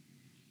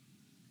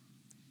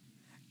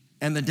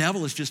 And the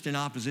devil is just in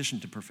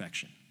opposition to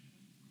perfection.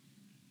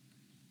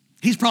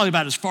 He's probably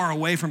about as far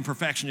away from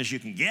perfection as you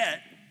can get,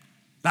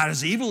 about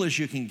as evil as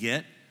you can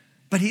get,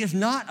 but he is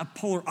not a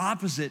polar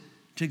opposite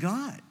to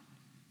God.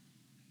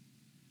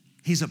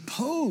 He's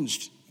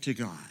opposed to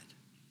God.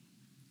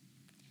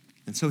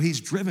 And so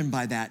he's driven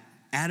by that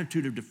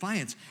attitude of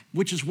defiance,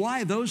 which is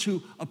why those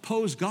who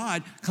oppose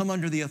God come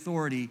under the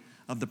authority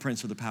of the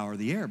prince of the power of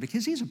the air,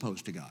 because he's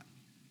opposed to God.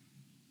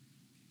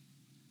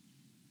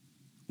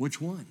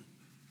 Which one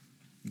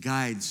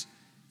guides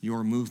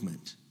your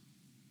movement?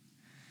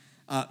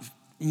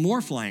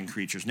 More flying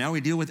creatures. Now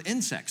we deal with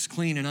insects,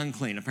 clean and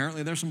unclean.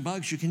 Apparently there's some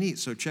bugs you can eat,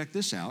 so check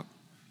this out.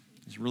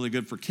 It's really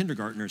good for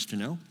kindergartners to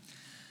know.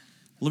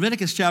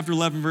 Leviticus chapter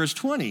 11, verse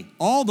 20.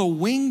 All the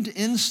winged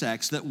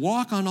insects that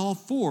walk on all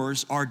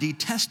fours are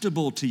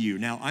detestable to you.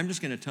 Now, I'm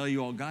just going to tell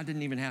you all, God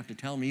didn't even have to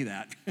tell me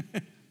that.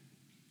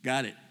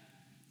 Got it.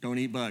 Don't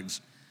eat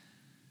bugs.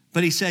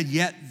 But he said,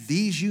 yet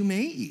these you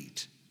may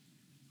eat.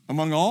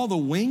 Among all the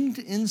winged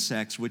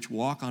insects which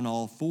walk on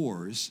all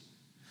fours,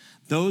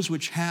 those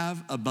which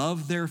have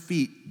above their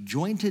feet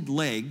jointed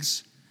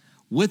legs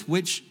with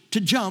which to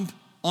jump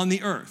on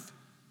the earth.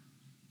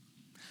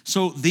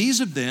 So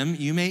these of them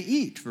you may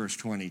eat, verse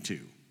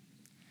 22.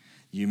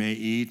 You may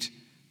eat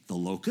the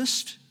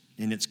locust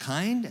in its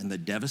kind, and the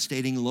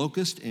devastating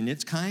locust in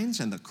its kinds,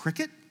 and the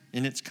cricket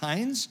in its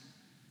kinds,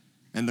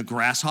 and the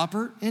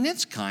grasshopper in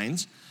its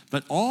kinds,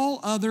 but all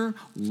other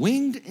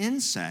winged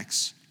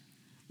insects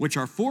which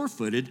are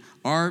four-footed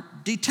are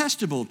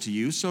detestable to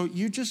you, so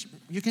you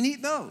can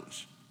eat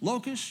those.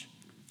 Locusts,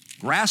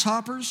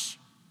 grasshoppers,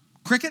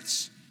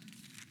 crickets,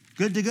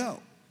 good to go.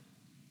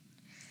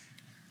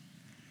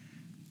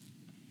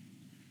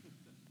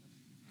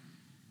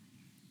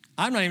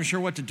 I'm not even sure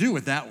what to do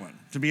with that one,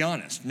 to be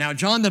honest. Now,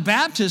 John the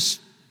Baptist's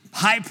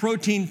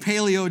high-protein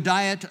paleo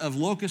diet of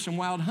locusts and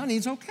wild honey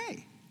is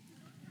okay.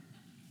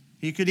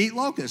 He could eat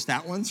locusts.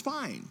 That one's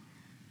fine.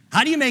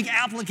 How do you make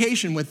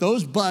application with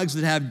those bugs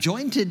that have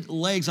jointed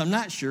legs? I'm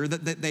not sure,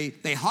 that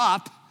they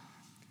hop.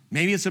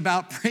 Maybe it's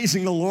about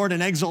praising the Lord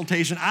and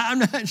exaltation. I'm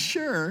not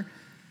sure.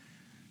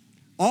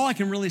 All I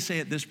can really say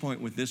at this point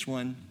with this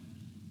one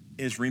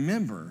is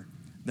remember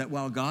that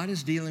while God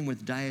is dealing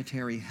with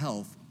dietary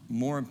health,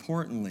 more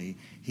importantly,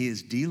 he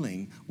is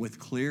dealing with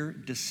clear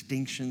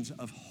distinctions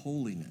of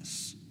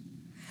holiness.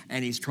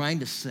 And he's trying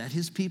to set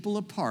his people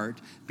apart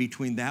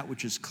between that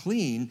which is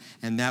clean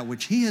and that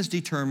which he has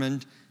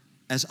determined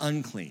as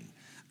unclean.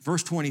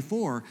 Verse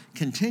 24,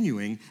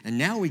 continuing, and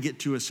now we get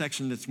to a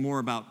section that's more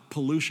about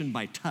pollution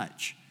by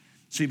touch.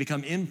 So you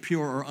become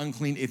impure or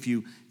unclean if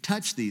you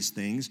touch these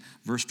things.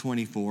 Verse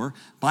 24,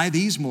 by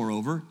these,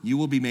 moreover, you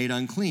will be made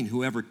unclean.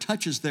 Whoever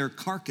touches their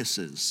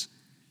carcasses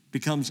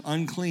becomes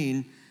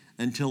unclean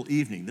until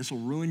evening. This will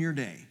ruin your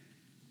day.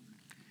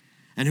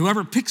 And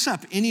whoever picks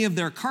up any of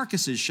their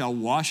carcasses shall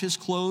wash his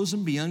clothes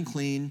and be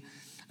unclean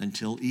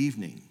until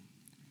evening.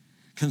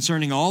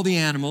 Concerning all the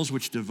animals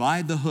which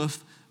divide the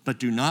hoof, but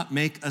do not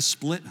make a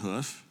split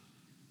hoof,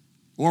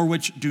 or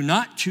which do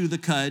not chew the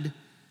cud,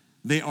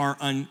 they are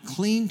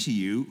unclean to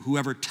you.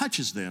 Whoever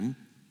touches them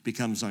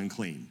becomes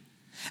unclean.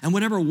 And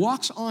whatever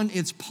walks on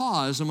its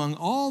paws among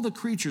all the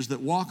creatures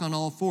that walk on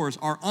all fours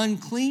are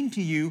unclean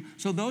to you.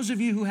 So those of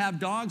you who have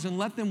dogs and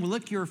let them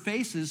lick your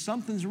faces,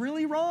 something's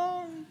really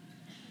wrong.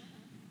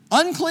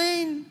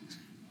 Unclean.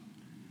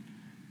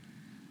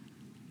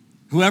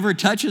 Whoever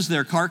touches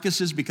their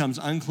carcasses becomes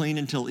unclean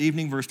until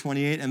evening, verse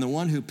 28. And the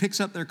one who picks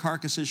up their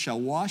carcasses shall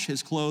wash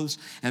his clothes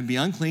and be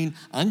unclean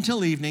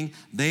until evening.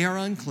 They are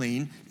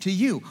unclean to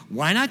you.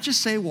 Why not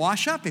just say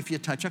wash up if you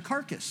touch a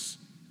carcass?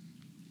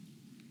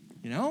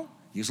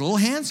 Use a little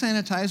hand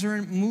sanitizer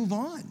and move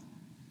on.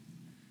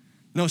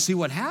 No, see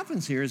what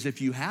happens here is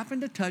if you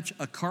happen to touch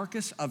a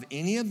carcass of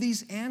any of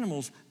these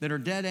animals that are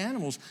dead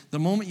animals, the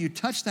moment you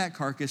touch that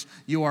carcass,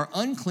 you are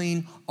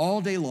unclean all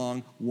day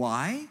long.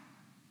 Why?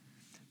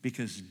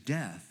 Because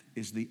death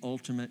is the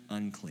ultimate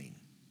unclean.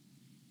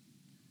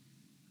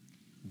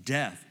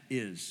 Death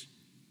is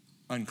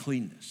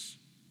uncleanness.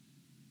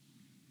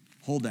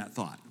 Hold that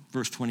thought.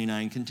 Verse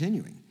 29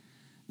 continuing.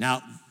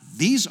 Now,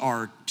 these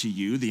are to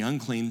you the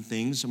unclean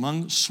things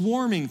among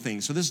swarming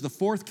things. So this is the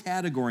fourth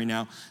category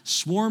now,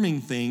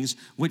 swarming things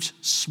which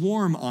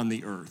swarm on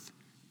the earth.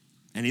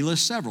 And he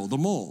lists several, the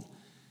mole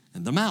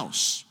and the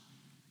mouse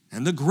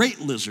and the great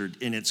lizard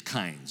in its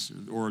kinds,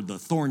 or the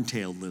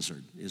thorn-tailed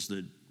lizard is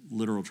the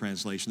literal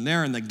translation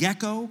there, and the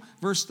gecko,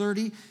 verse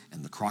 30,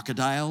 and the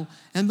crocodile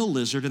and the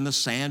lizard and the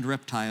sand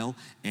reptile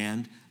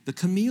and the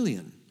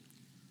chameleon.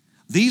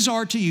 These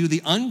are to you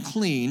the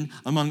unclean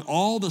among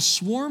all the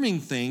swarming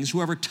things.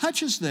 Whoever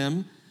touches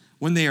them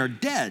when they are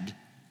dead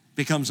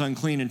becomes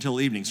unclean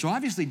until evening. So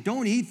obviously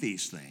don't eat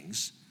these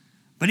things.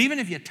 But even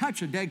if you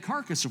touch a dead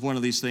carcass of one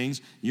of these things,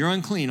 you're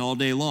unclean all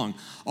day long.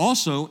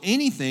 Also,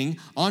 anything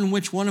on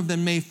which one of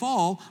them may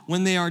fall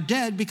when they are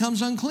dead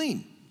becomes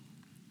unclean,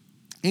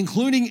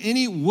 including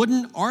any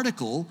wooden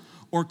article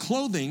or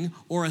clothing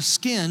or a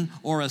skin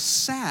or a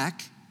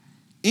sack,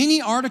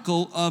 any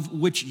article of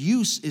which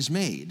use is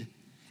made.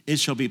 It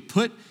shall be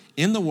put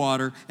in the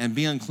water and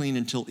be unclean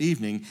until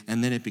evening,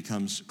 and then it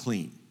becomes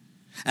clean.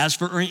 As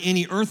for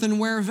any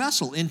earthenware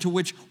vessel into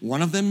which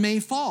one of them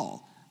may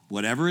fall,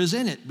 whatever is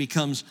in it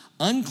becomes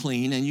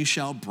unclean, and you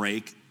shall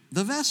break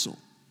the vessel.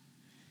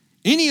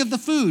 Any of the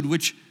food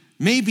which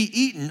may be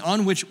eaten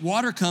on which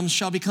water comes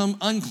shall become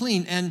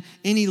unclean, and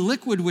any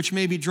liquid which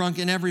may be drunk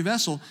in every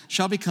vessel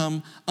shall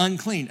become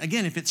unclean.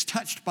 Again, if it's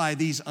touched by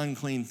these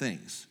unclean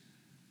things.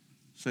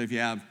 So if you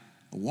have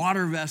a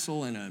water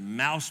vessel and a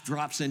mouse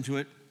drops into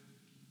it,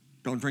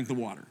 don't drink the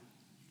water,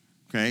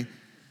 okay?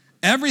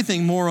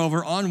 Everything,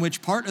 moreover, on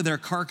which part of their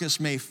carcass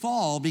may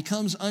fall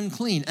becomes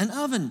unclean. An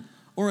oven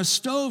or a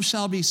stove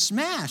shall be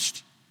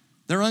smashed.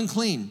 They're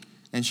unclean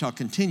and shall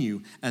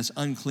continue as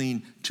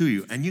unclean to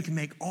you. And you can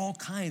make all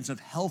kinds of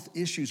health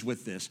issues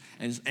with this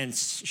and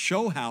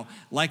show how,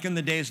 like in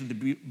the days of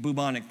the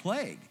bubonic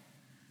plague,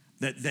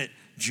 that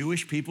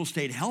Jewish people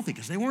stayed healthy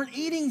because they weren't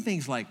eating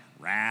things like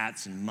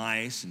rats and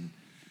mice and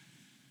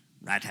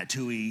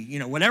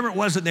ratatouille, whatever it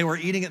was that they were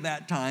eating at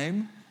that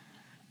time.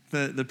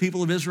 The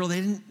people of Israel,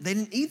 they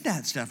didn't eat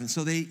that stuff. And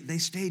so they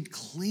stayed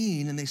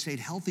clean and they stayed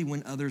healthy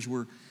when others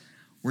were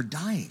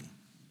dying.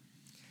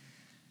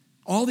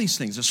 All these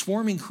things, the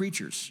swarming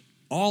creatures,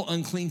 all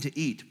unclean to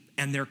eat,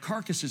 and their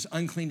carcasses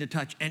unclean to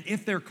touch. And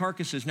if their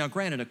carcasses, now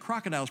granted, a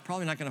crocodile is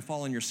probably not going to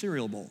fall in your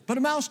cereal bowl, but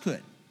a mouse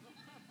could.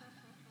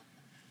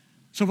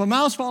 So if a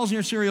mouse falls in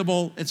your cereal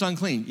bowl, it's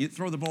unclean. You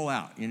throw the bowl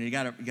out. You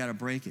gotta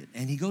break it.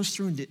 And he goes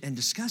through and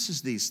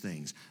discusses these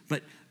things.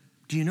 But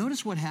do you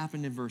notice what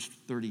happened in verse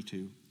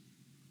 32?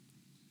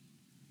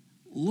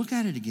 Look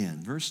at it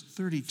again. Verse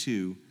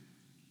 32,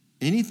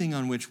 anything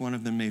on which one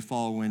of them may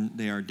fall when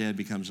they are dead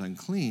becomes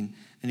unclean.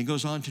 And he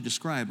goes on to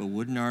describe a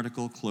wooden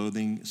article,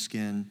 clothing,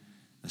 skin,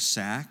 a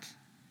sack.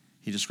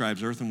 He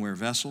describes earthenware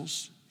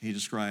vessels. He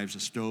describes a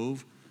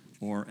stove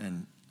or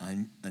an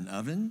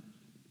oven.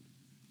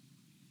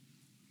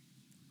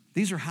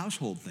 These are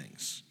household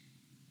things.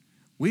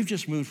 We've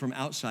just moved from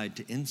outside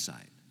to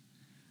inside.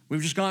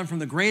 We've just gone from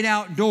the great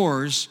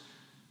outdoors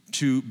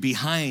to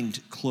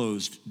behind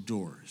closed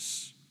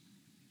doors.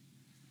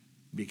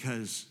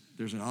 Because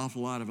there's an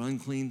awful lot of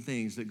unclean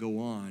things that go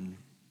on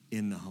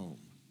in the home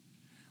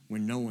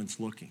when no one's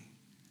looking,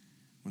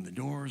 when the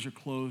doors are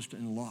closed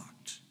and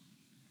locked,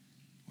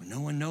 when no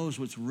one knows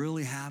what's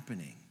really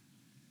happening.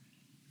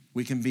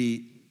 We can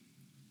be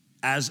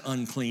as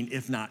unclean,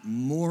 if not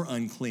more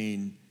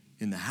unclean,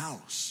 in the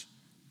house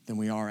than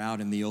we are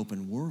out in the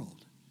open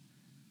world.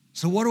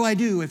 So what do I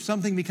do if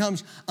something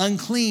becomes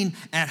unclean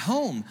at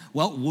home?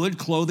 Well, wood,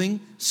 clothing,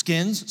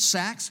 skins,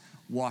 sacks,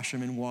 wash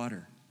them in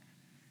water.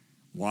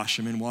 Wash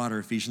them in water.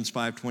 Ephesians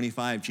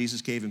 5:25,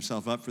 Jesus gave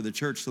himself up for the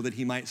church so that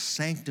he might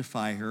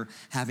sanctify her,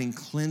 having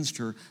cleansed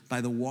her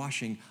by the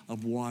washing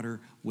of water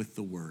with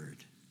the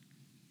word.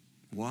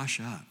 Wash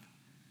up.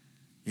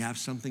 You have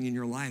something in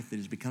your life that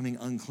is becoming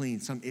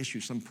unclean, some issue,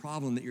 some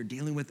problem that you're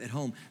dealing with at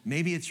home.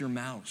 Maybe it's your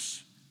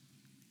mouse.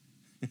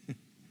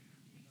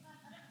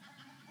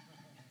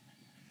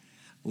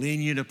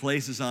 Leading you to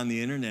places on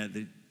the internet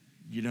that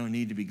you don't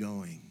need to be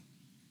going,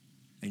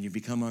 and you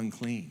become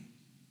unclean.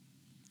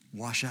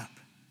 Wash up.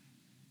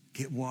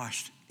 Get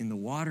washed in the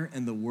water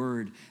and the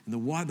word. And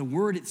the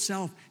word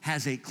itself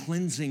has a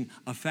cleansing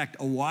effect,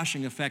 a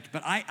washing effect.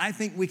 But I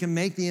think we can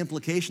make the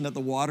implication that the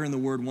water and the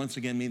word once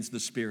again means the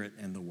Spirit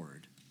and the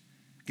word.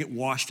 Get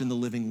washed in the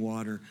living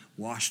water,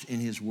 washed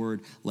in his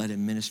word. Let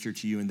him minister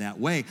to you in that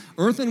way.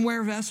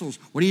 Earthenware vessels.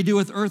 What do you do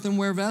with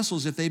earthenware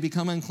vessels if they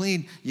become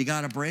unclean? You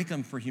got to break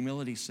them for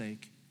humility's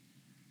sake.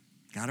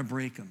 Got to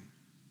break them.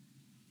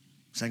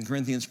 2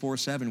 Corinthians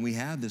 4:7, we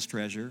have this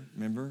treasure,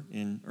 remember,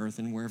 in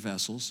earthenware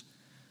vessels,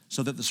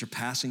 so that the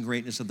surpassing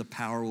greatness of the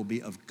power will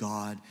be of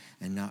God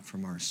and not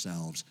from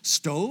ourselves.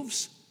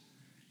 Stoves?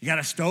 You got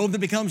a stove that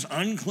becomes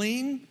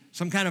unclean,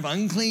 some kind of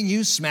unclean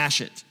use,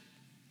 smash it.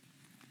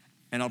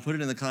 And I'll put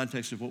it in the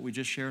context of what we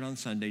just shared on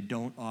Sunday.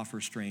 Don't offer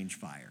strange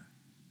fire.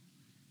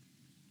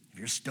 If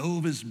your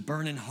stove is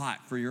burning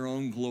hot for your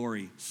own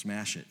glory,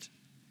 smash it.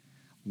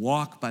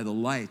 Walk by the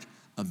light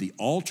of the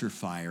altar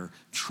fire.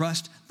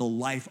 Trust the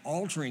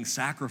life-altering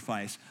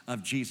sacrifice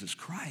of Jesus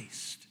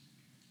Christ.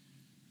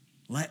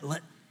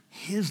 Let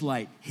his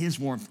light, his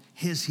warmth,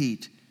 his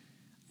heat,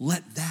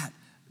 let that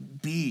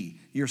be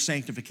your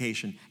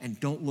sanctification. And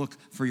don't look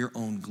for your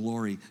own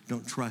glory.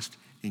 Don't trust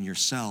in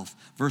yourself.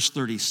 Verse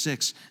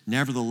 36,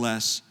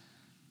 nevertheless,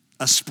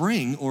 a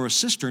spring or a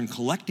cistern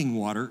collecting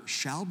water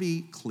shall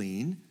be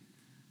clean,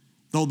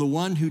 though the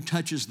one who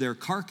touches their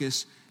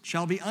carcass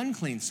shall be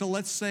unclean. So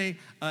let's say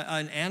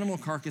an animal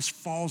carcass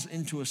falls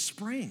into a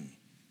spring.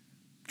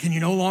 Can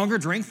you no longer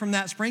drink from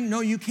that spring?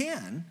 No, you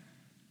can.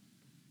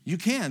 You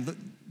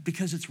can,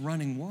 because it's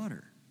running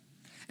water.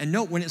 And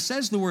note, when it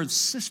says the word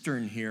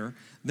cistern here,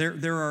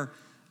 there are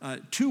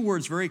two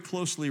words very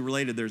closely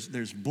related.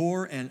 There's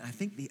bor, and I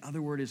think the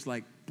other word is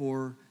like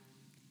borchat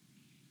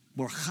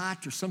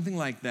or something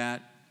like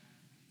that.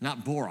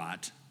 Not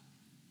borat.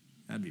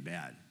 That'd be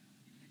bad.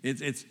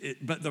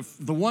 But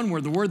the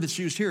word that's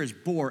used here is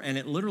bor, and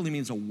it literally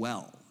means a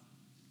well.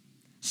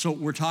 So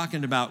we're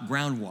talking about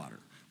groundwater.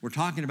 We're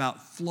talking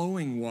about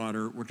flowing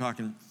water. We're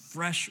talking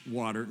fresh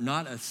water,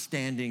 not a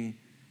standing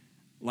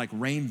like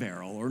rain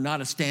barrel or not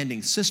a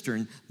standing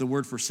cistern. The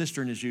word for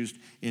cistern is used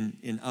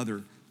in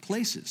other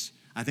places.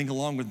 I think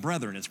along with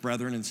brethren, it's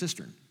brethren and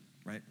cistern,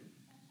 right?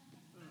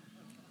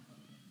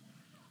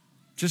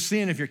 Just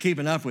seeing if you're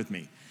keeping up with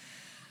me.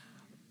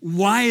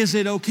 Why is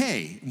it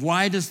okay?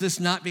 Why does this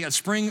not be a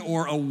spring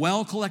or a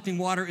well collecting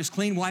water is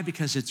clean? Why?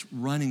 Because it's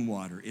running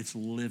water. It's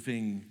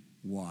living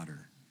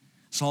water.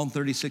 Psalm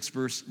 36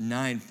 verse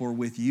 9, for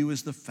with you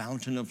is the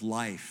fountain of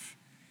life.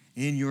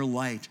 In your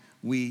light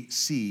we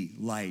see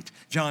light.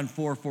 John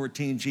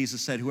 4:14,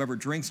 Jesus said, whoever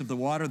drinks of the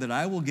water that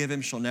I will give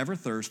him shall never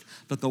thirst,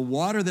 but the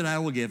water that I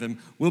will give him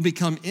will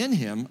become in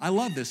him, I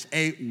love this,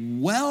 a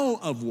well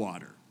of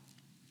water.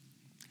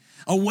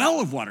 A well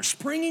of water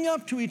springing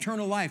up to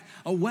eternal life.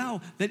 A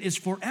well that is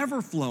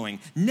forever flowing,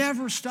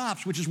 never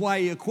stops, which is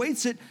why he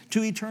equates it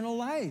to eternal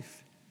life.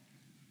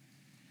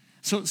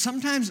 So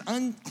sometimes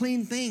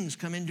unclean things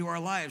come into our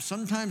lives.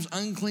 Sometimes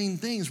unclean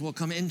things will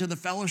come into the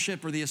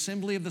fellowship or the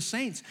assembly of the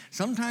saints.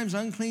 Sometimes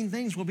unclean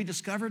things will be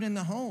discovered in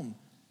the home.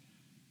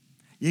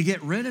 You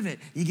get rid of it.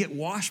 You get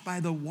washed by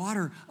the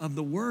water of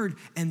the word.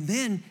 And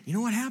then, you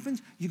know what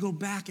happens? You go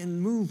back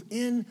and move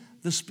in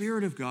the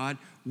Spirit of God.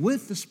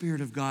 With the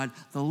Spirit of God,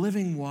 the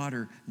living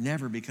water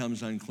never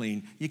becomes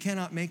unclean. You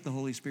cannot make the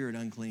Holy Spirit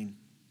unclean.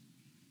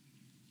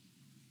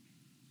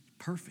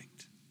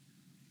 Perfect.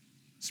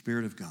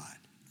 Spirit of God.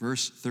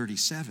 Verse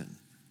 37.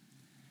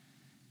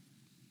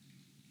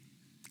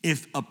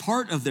 If a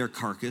part of their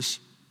carcass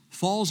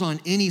falls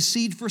on any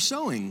seed for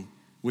sowing,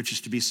 which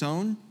is to be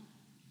sown,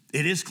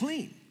 it is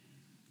clean.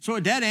 So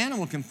a dead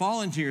animal can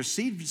fall into your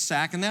seed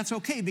sack, and that's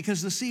okay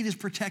because the seed is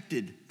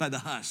protected by the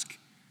husk.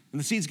 And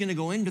the seed's going to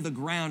go into the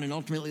ground, and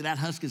ultimately that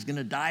husk is going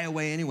to die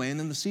away anyway, and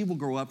then the seed will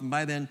grow up, and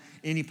by then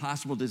any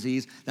possible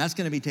disease, that's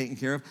going to be taken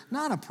care of.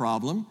 Not a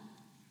problem.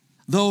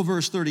 Though,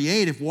 verse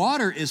 38, if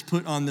water is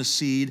put on the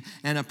seed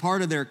and a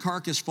part of their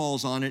carcass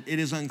falls on it, it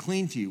is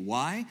unclean to you.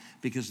 Why?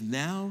 Because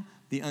now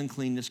the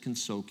uncleanness can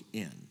soak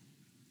in.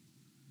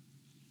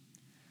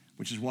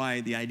 Which is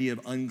why the idea of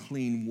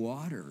unclean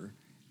water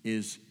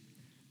is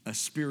a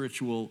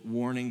spiritual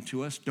warning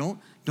to us. Don't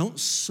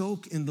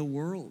soak in the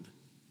world.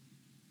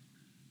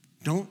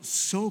 Don't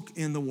soak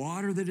in the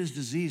water that is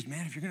diseased.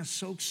 Man, if you're going to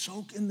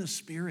soak in the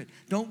Spirit.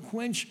 Don't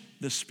quench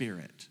the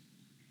Spirit.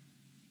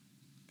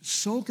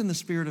 Soak in the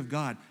Spirit of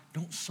God.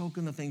 Don't soak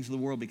in the things of the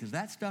world because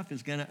that stuff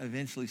is going to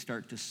eventually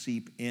start to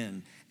seep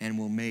in and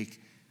will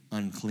make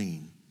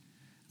unclean.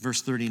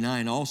 Verse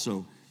 39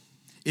 also,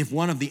 if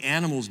one of the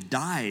animals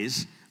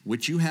dies,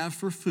 which you have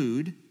for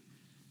food,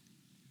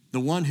 the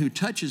one who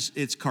touches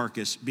its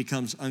carcass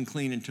becomes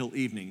unclean until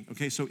evening.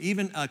 Okay, so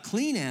even a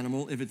clean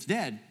animal, if it's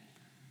dead,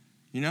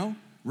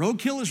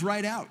 roadkill is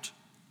right out.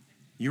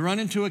 You run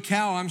into a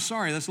cow, I'm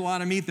sorry, that's a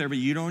lot of meat there, but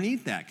you don't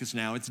eat that because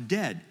now it's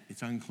dead.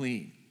 It's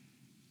unclean.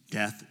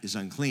 Death is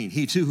unclean.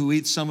 He too who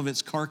eats some of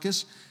its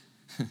carcass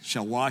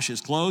shall wash his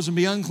clothes and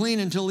be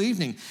unclean until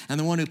evening. And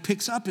the one who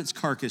picks up its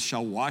carcass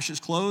shall wash his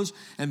clothes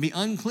and be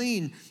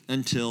unclean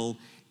until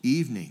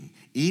evening.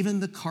 Even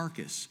the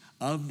carcass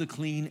of the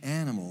clean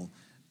animal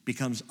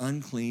becomes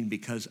unclean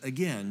because,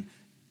 again,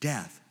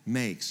 death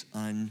makes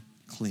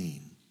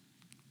unclean.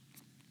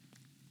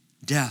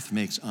 Death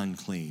makes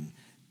unclean.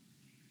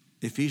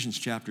 Ephesians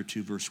chapter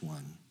 2, verse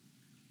 1.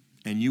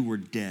 And you were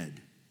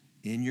dead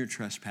in your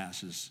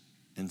trespasses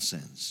and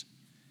sins,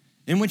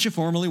 in which you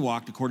formerly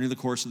walked according to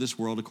the course of this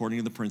world, according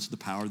to the prince of the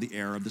power of the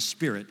air, of the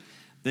spirit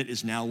that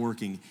is now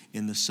working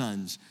in the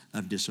sons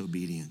of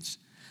disobedience.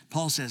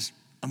 Paul says,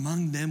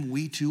 among them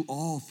we too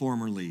all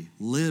formerly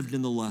lived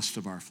in the lust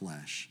of our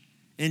flesh,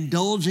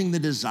 indulging the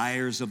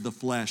desires of the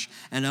flesh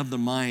and of the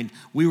mind.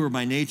 We were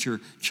by nature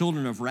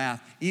children of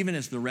wrath, even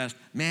as the rest.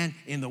 Man,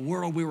 in the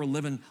world we were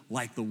living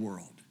like the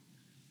world.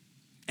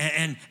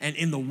 And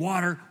in the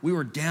water, we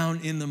were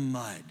down in the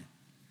mud.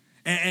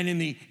 And in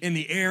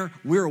the air,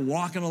 we were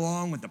walking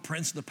along with the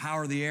prince of the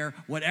power of the air.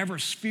 Whatever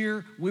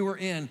sphere we were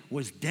in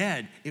was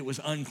dead. It was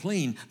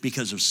unclean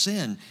because of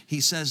sin. He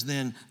says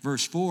then,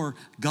 verse 4,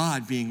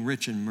 God being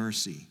rich in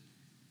mercy,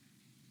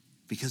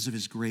 because of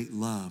his great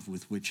love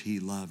with which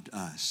he loved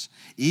us,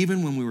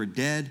 even when we were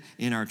dead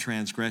in our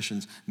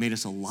transgressions, made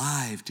us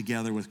alive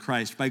together with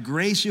Christ. By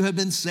grace you have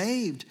been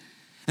saved,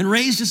 and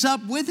raised us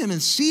up with him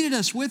and seated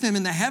us with him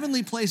in the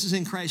heavenly places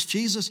in Christ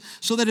Jesus,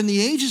 so that in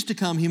the ages to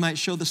come he might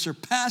show the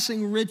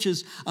surpassing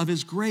riches of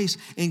his grace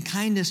and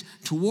kindness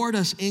toward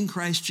us in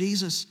Christ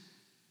Jesus.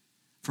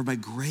 For by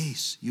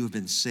grace you have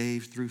been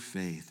saved through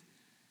faith,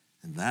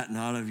 and that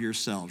not of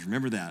yourselves.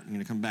 Remember that. I'm going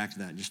to come back to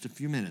that in just a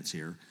few minutes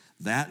here.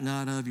 That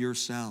not of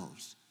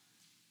yourselves.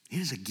 It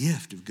is a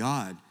gift of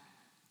God,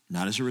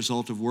 not as a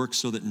result of works,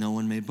 so that no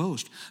one may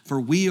boast. For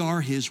we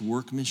are his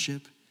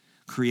workmanship,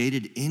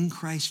 created in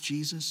Christ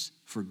Jesus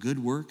for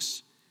good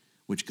works,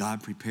 which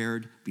God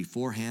prepared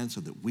beforehand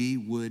so that we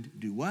would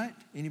do what?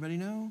 Anybody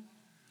know?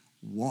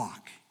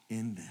 Walk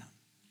in them.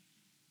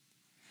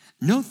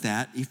 Note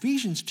that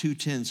Ephesians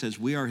 2:10 says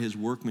we are his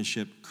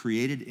workmanship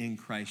created in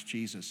Christ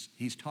Jesus.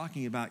 He's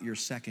talking about your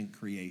second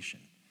creation.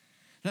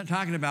 Not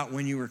talking about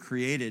when you were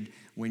created,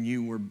 when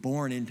you were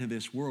born into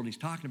this world. He's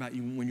talking about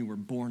you when you were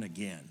born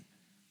again.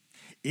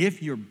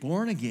 If you're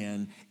born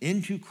again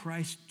into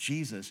Christ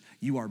Jesus,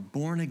 you are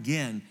born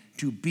again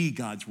to be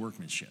God's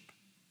workmanship.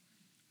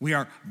 We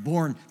are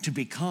born to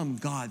become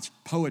God's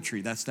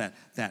poetry. That's that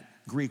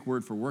Greek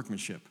word for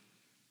workmanship,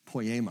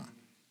 poema.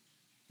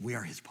 We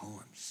are his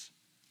poems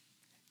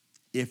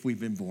if we've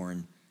been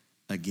born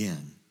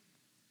again.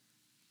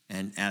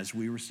 And as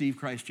we receive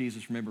Christ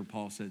Jesus, remember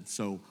Paul said,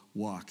 so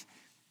walk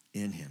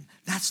in him.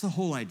 That's the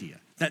whole idea.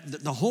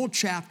 That the whole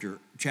chapter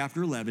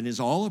 11, is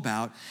all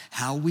about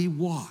how we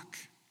walk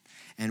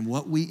and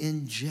what we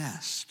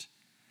ingest.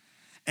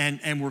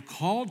 And we're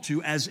called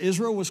to, as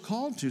Israel was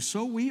called to,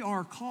 so we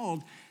are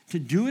called to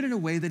do it in a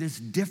way that is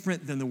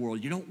different than the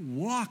world. You don't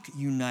walk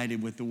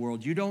united with the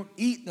world. You don't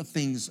eat the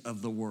things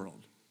of the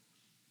world.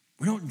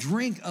 We don't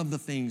drink of the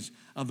things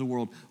of the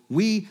world.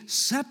 We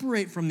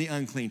separate from the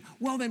unclean.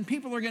 Well, then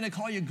people are going to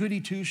call you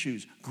goody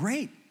two-shoes.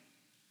 Great.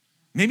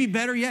 Maybe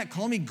better yet,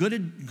 call me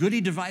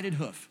goody divided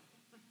hoof.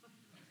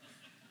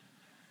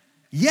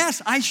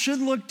 Yes, I should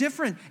look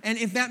different. And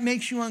if that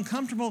makes you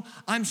uncomfortable,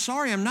 I'm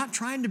sorry. I'm not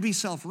trying to be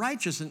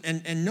self-righteous.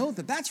 And note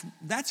that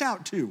that's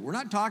out too. We're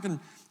not talking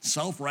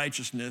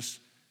self-righteousness.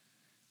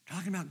 We're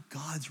talking about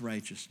God's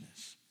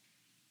righteousness.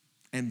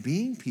 And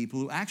being people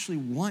who actually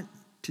want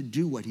to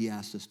do what he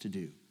asked us to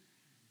do.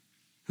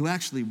 who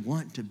actually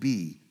want to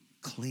be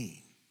clean.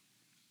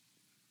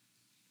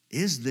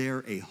 Is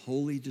there a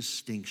holy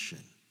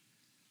distinction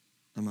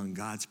among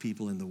God's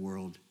people in the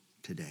world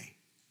today?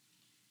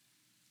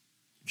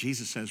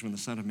 Jesus says when the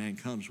Son of Man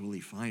comes, will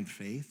he find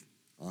faith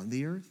on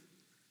the earth?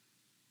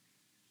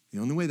 The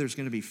only way there's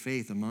going to be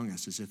faith among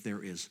us is if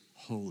there is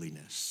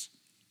holiness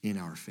in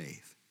our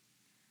faith.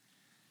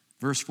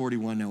 Verse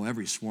 41, now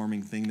every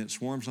swarming thing that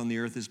swarms on the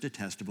earth is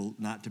detestable,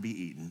 not to be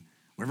eaten.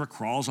 Whatever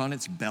crawls on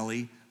its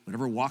belly,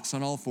 whatever walks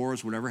on all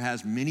fours, whatever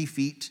has many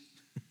feet,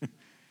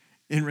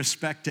 in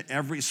respect to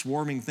every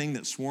swarming thing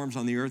that swarms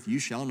on the earth, you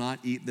shall not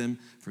eat them,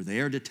 for they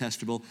are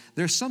detestable.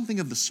 There's something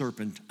of the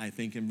serpent, I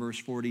think, in verse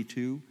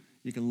 42.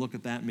 You can look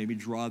at that and maybe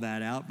draw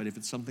that out, but if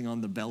it's something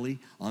on the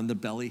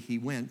belly he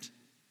went,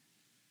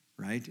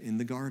 right, in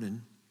the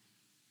garden.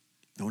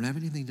 Don't have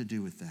anything to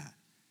do with that.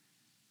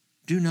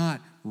 Do not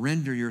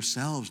render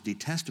yourselves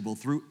detestable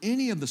through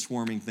any of the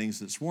swarming things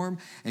that swarm,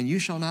 and you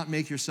shall not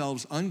make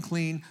yourselves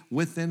unclean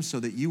with them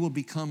so that you will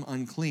become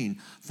unclean.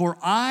 For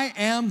I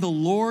am the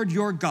Lord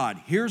your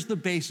God. Here's the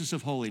basis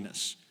of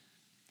holiness.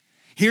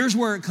 Here's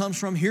where it comes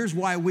from. Here's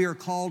why we are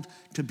called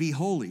to be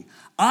holy.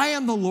 I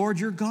am the Lord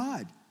your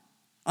God.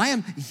 I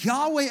am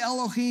Yahweh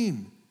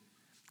Elohim.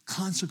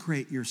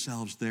 Consecrate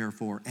yourselves,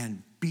 therefore,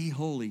 and be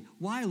holy.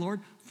 Why,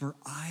 Lord? For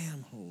I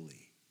am holy.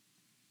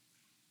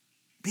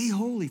 Be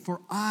holy,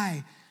 for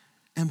I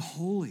am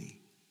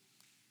holy.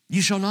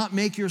 You shall not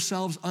make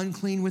yourselves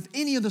unclean with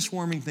any of the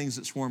swarming things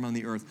that swarm on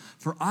the earth.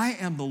 For I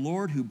am the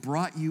Lord who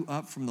brought you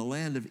up from the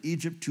land of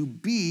Egypt to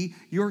be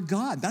your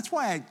God. That's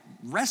why I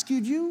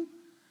rescued you.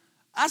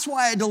 That's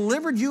why I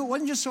delivered you. It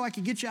wasn't just so I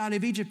could get you out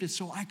of Egypt. It's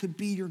so I could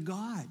be your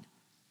God,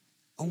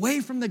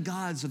 away from the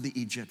gods of the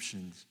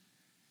Egyptians.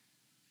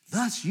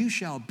 Thus you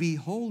shall be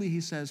holy,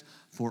 he says,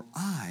 for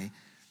I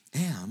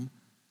am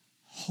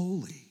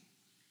holy.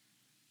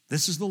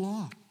 This is the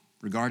law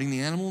regarding the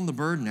animal and the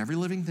bird and every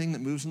living thing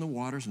that moves in the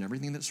waters and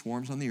everything that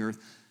swarms on the earth.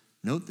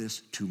 Note this,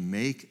 to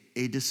make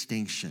a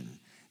distinction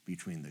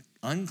between the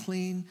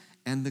unclean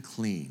and the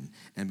clean,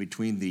 and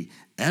between the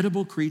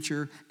edible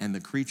creature and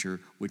the creature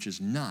which is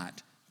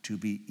not to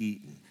be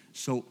eaten.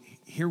 So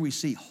here we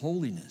see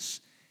holiness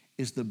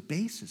is the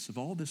basis of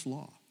all this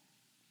law.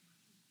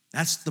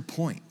 That's the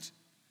point.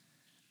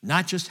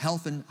 Not just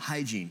health and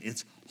hygiene,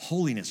 it's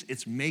holiness.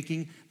 It's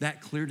making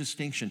that clear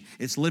distinction.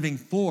 It's living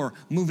for,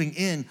 moving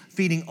in,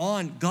 feeding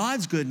on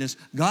God's goodness,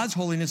 God's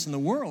holiness in the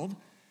world,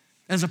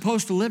 as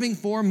opposed to living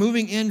for,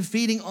 moving in,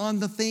 feeding on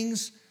the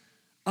things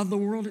of the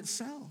world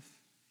itself.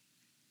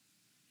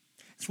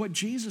 It's what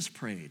Jesus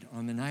prayed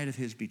on the night of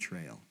his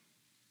betrayal.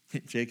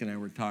 Jake and I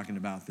were talking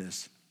about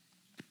this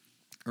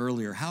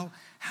earlier. How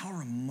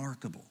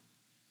remarkable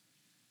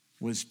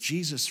was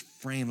Jesus'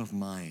 frame of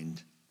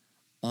mind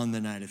on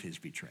the night of his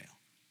betrayal?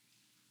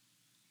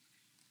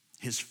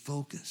 His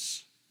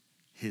focus,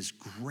 his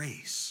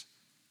grace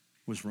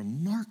was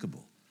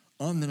remarkable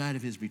on the night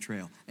of his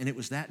betrayal. And it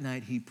was that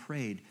night he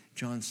prayed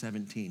John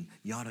 17.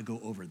 You ought to go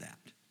over that.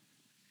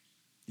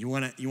 You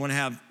want to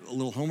have a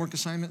little homework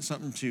assignment,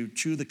 something to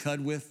chew the cud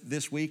with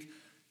this week?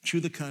 Chew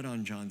the cud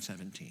on John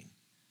 17.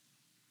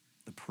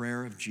 The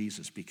prayer of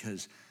Jesus,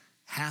 because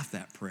half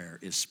that prayer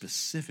is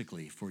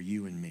specifically for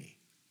you and me.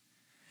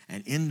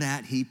 And in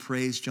that he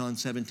prays John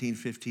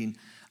 17:15,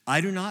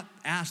 I do not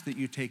ask that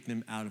you take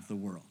them out of the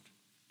world,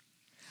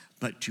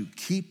 but to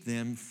keep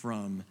them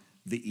from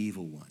the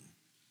evil one.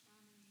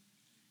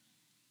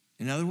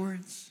 In other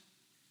words,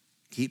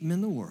 keep them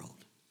in the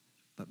world,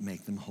 but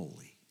make them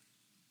holy.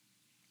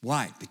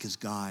 Why? Because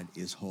God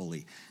is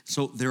holy.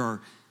 So there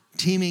are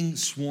teeming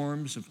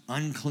swarms of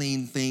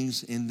unclean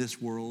things in this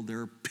world.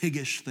 There are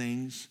piggish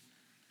things,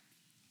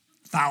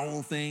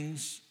 foul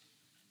things.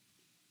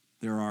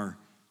 There are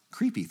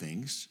creepy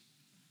things,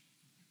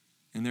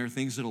 and there are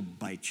things that'll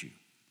bite you.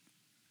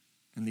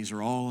 And these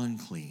are all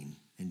unclean.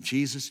 And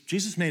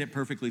Jesus made it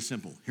perfectly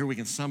simple. Here we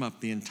can sum up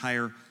the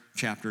entire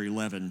chapter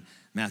 11,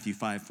 Matthew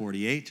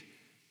 5:48.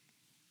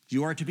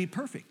 You are to be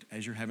perfect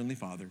as your heavenly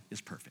Father is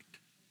perfect.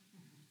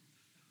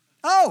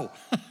 Oh,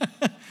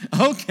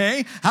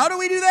 okay. How do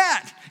we do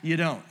that? You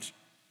don't.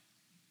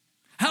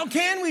 How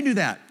can we do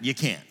that? You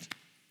can't.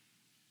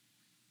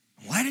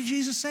 Why did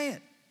Jesus say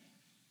it?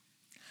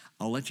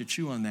 I'll let you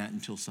chew on that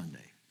until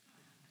Sunday.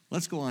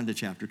 Let's go on to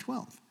chapter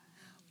 12.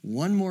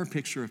 One more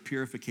picture of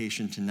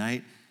purification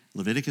tonight.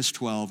 Leviticus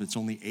 12, it's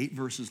only 8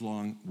 verses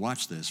long.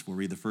 Watch this. We'll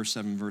read the first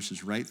 7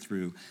 verses right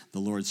through. The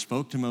Lord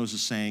spoke to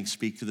Moses, saying,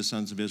 speak to the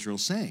sons of Israel,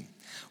 saying,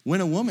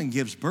 when a woman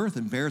gives birth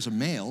and bears a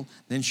male,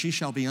 then she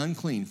shall be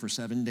unclean for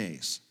 7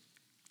 days.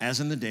 As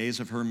in the days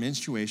of her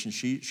menstruation,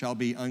 she shall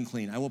be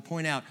unclean. I will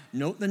point out,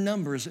 note the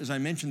numbers as I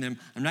mention them.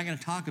 I'm not going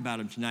to talk about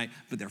them tonight,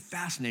 but they're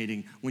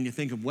fascinating when you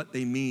think of what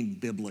they mean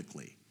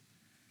biblically.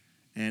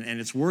 And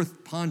it's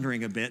worth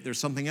pondering a bit. There's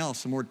something else,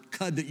 some more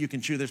cud that you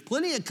can chew. There's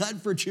plenty of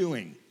cud for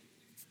chewing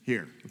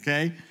here,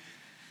 okay?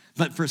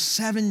 But for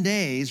 7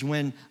 days,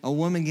 when a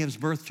woman gives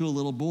birth to a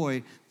little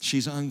boy,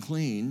 she's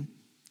unclean.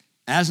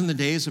 As in the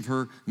days of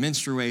her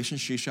menstruation,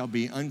 she shall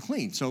be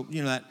unclean. So,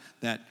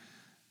 that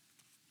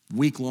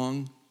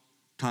week-long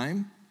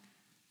time.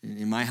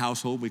 In my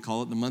household, we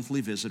call it the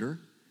monthly visitor.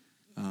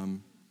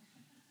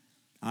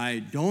 I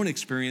don't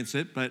experience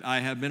it, but I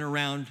have been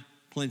around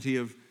plenty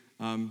of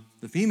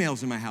the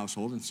females in my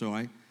household, and so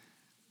I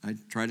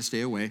try to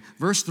stay away.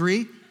 Verse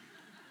 3,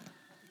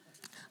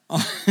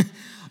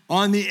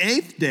 on the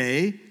 8th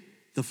day,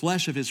 the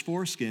flesh of his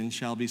foreskin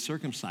shall be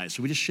circumcised.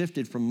 So we just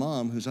shifted from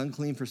mom, who's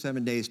unclean for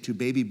 7 days, to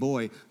baby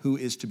boy, who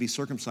is to be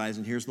circumcised,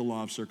 and here's the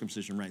law of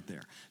circumcision right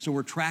there. So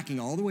we're tracking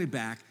all the way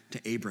back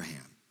to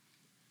Abraham.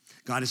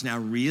 God is now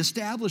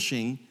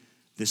reestablishing,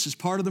 this is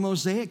part of the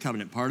Mosaic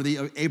covenant, part of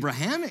the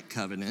Abrahamic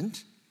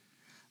covenant,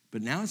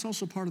 but now it's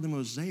also part of the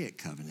Mosaic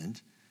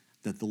covenant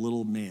that the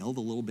little male,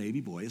 the little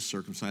baby boy, is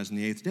circumcised on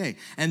the 8th day.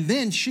 And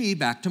then she,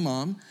 back to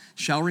mom,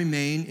 shall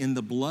remain in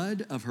the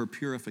blood of her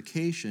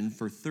purification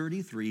for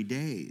 33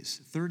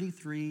 days.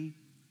 33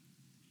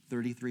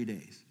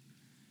 days.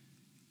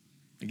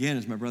 Again,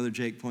 as my brother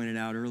Jake pointed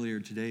out earlier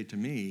today to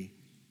me,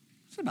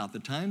 it's about the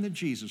time that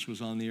Jesus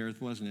was on the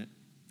earth, wasn't it?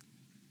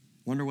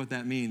 Wonder what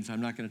that means.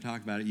 I'm not going to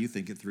talk about it. You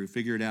think it through.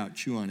 Figure it out.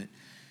 Chew on it.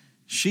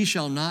 She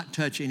shall not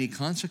touch any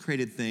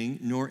consecrated thing,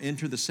 nor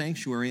enter the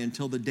sanctuary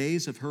until the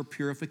days of her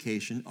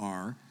purification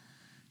are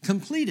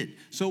completed.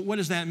 So what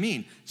does that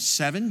mean?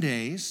 7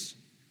 days.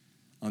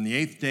 On the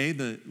 8th day,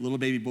 the little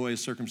baby boy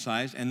is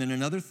circumcised, and then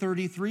another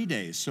 33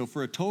 days. So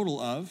for a total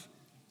of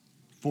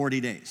 40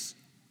 days.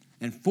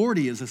 And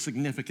 40 is a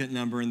significant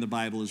number in the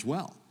Bible as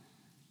well.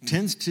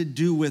 Tends to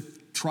do with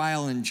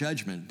trial and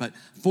judgment. But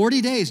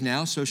 40 days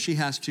now, so she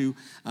has to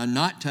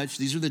not touch.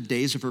 These are the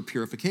days of her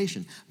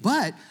purification.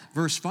 But,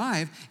 verse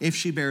 5, if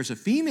she bears a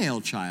female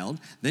child,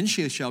 then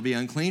she shall be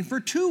unclean for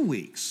 2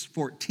 weeks,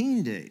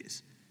 14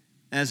 days,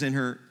 as in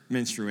her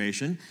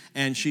menstruation,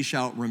 and she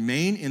shall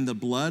remain in the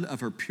blood of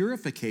her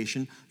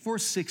purification for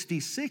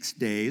 66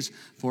 days,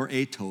 for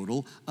a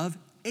total of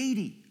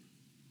 80.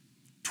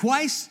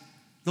 Twice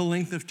the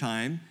length of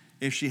time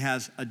if she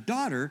has a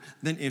daughter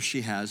than if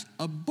she has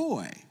a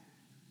boy.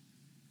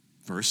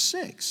 Verse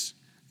 6,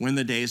 when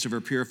the days of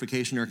her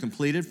purification are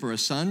completed for a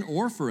son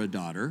or for a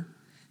daughter,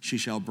 she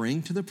shall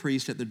bring to the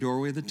priest at the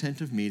doorway of the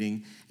tent of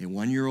meeting a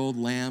 1-year-old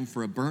lamb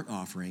for a burnt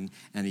offering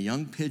and a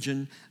young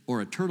pigeon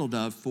or a turtle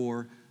dove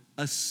for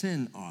a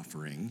sin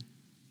offering.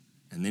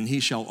 And then he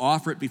shall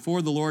offer it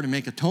before the Lord and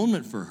make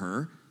atonement for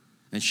her,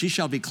 and she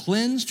shall be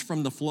cleansed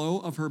from the flow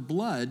of her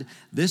blood.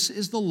 This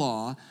is the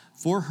law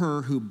for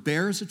her who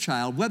bears a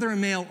child, whether a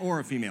male or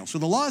a female. So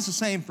the law is the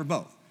same for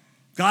both.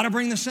 Got to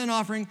bring the sin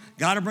offering,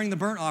 got to bring the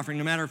burnt offering,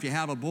 no matter if you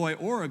have a boy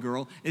or a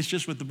girl. It's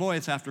just with the boy,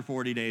 it's after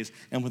 40 days,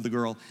 and with the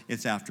girl,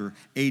 it's after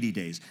 80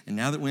 days. And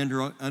now that we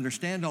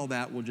understand all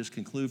that, we'll just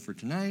conclude for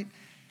tonight.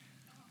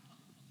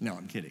 No,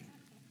 I'm kidding.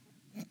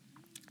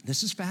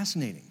 This is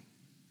fascinating.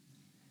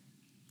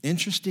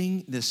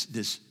 Interesting,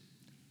 this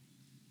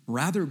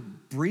rather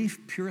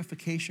brief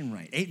purification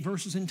rite, 8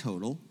 verses in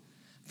total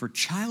for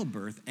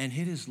childbirth, and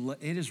it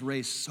has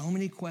raised so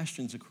many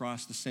questions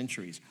across the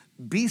centuries,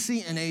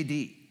 BC and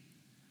AD.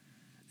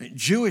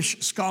 Jewish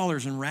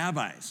scholars and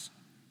rabbis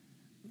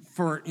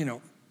for,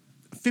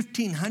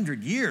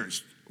 1,500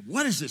 years.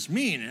 What does this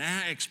mean? And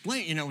I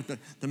explain, with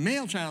the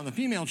male child and the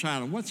female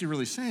child, and what's he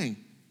really saying?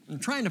 I'm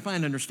trying to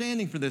find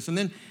understanding for this. And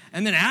then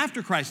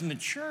after Christ in the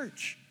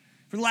church,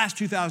 for the last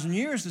 2,000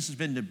 years, this has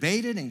been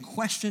debated and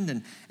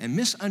questioned and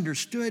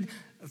misunderstood.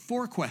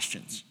 4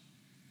 questions.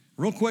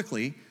 Real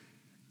quickly,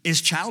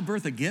 is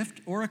childbirth a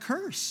gift or a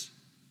curse?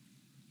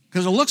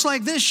 Because it looks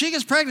like this. She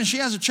gets pregnant, she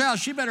has a child,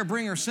 she better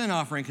bring her sin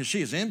offering because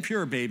she is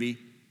impure, baby.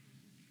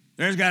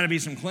 There's got to be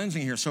some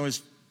cleansing here. So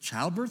is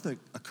childbirth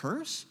a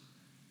curse?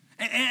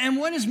 And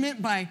what is meant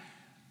by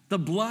the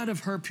blood of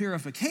her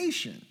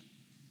purification?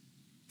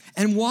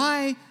 And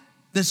why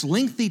this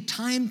lengthy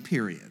time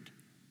period?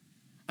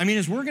 I mean,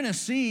 as we're going to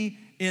see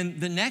in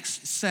the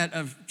next set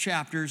of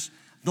chapters,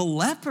 the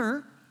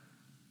leper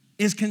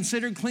is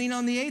considered clean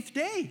on the 8th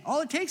day. All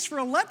it takes for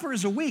a leper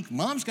is a week.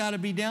 Mom's got to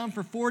be down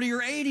for 40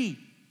 or 80.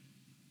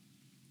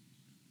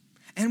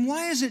 And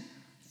why is it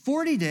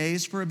 40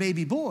 days for a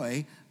baby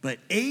boy, but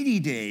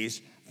 80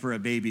 days for a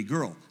baby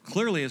girl?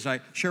 Clearly, as I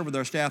shared with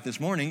our staff this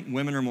morning,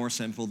 women are more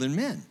sinful than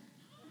men.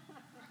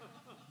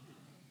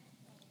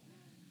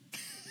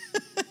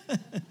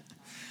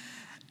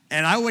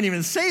 And I wouldn't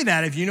even say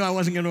that if you knew I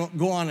wasn't going to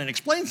go on and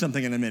explain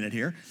something in a minute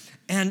here.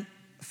 And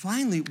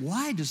finally,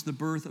 why does the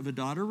birth of a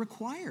daughter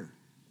require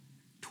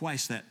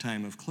twice that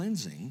time of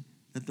cleansing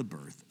that the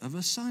birth of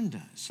a son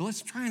does? So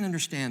let's try and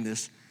understand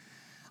this.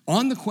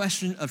 On the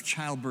question of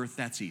childbirth,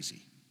 that's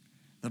easy.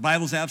 The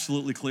Bible's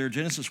absolutely clear.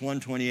 Genesis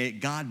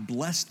 1:28, God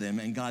blessed them,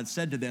 and God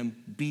said to them,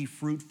 be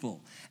fruitful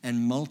and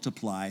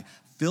multiply,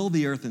 fill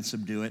the earth and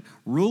subdue it,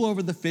 rule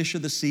over the fish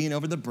of the sea and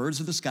over the birds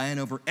of the sky and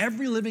over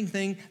every living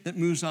thing that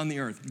moves on the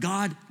earth.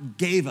 God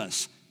gave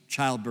us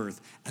childbirth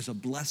as a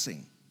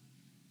blessing.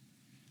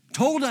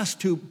 Told us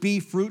to be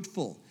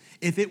fruitful.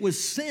 If it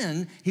was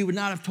sin, he would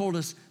not have told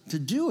us to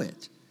do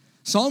it.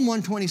 Psalm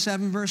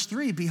 127, verse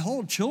 3,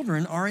 behold,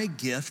 children are a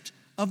gift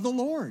of the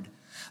Lord.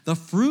 The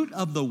fruit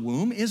of the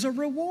womb is a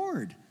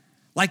reward.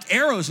 Like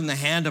arrows in the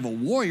hand of a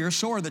warrior,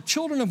 so are the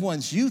children of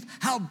one's youth.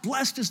 How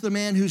blessed is the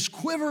man whose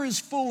quiver is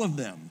full of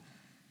them.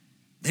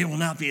 They will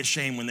not be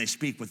ashamed when they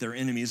speak with their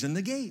enemies in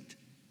the gate.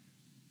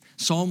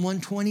 Psalm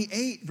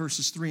 128,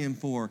 verses 3 and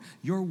 4.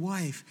 Your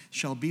wife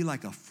shall be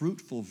like a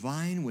fruitful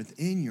vine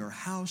within your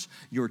house,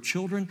 your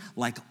children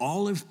like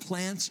olive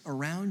plants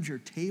around your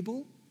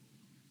table.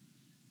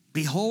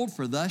 Behold,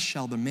 for thus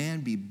shall the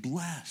man be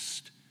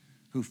blessed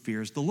who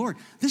fears the Lord.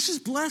 This is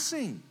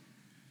blessing.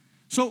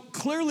 So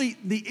clearly,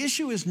 the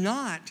issue is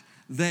not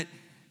that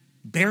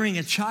bearing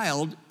a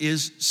child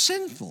is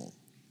sinful.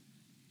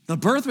 The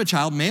birth of a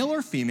child, male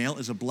or female,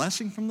 is a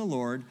blessing from the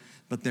Lord,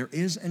 but there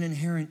is an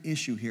inherent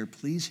issue here.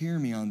 Please hear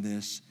me on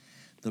this.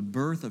 The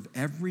birth of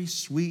every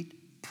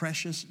sweet,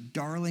 precious,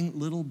 darling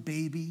little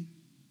baby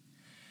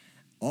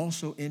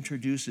also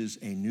introduces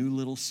a new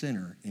little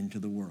sinner into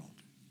the world.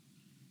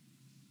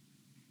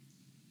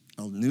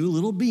 A new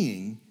little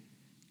being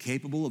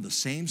capable of the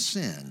same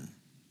sin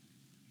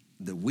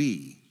that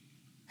we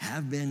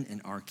have been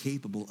and are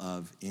capable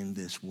of in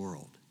this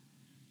world.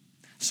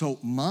 So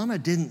mama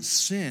didn't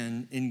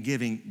sin in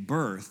giving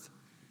birth,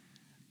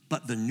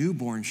 but the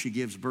newborn she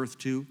gives birth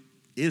to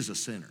is a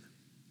sinner,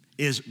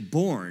 is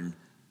born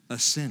a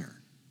sinner.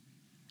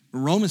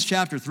 Romans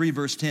chapter 3,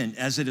 verse 10,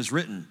 as it is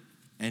written,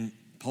 and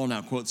Paul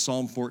now quotes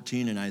Psalm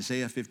 14 and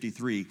Isaiah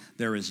 53,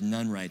 there is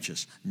none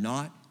righteous,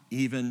 not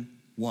even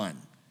one.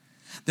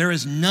 There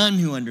is none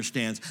who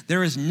understands.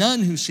 There is none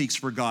who seeks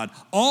for God.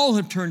 All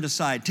have turned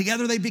aside.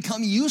 Together they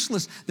become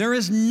useless. There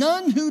is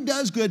none who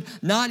does good,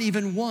 not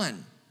even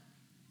one.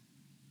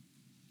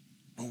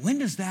 But when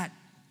does that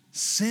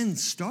sin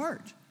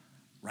start?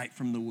 Right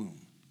from the womb.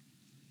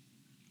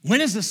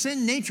 When is the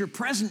sin nature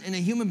present in a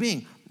human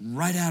being?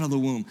 Right out of the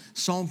womb.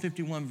 Psalm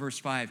 51, verse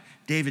 5,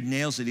 David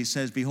nails it. He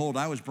says, behold,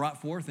 I was brought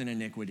forth in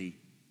iniquity.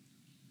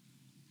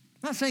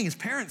 I'm not saying his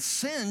parents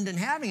sinned in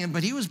having him,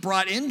 but he was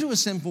brought into a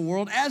sinful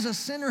world as a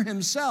sinner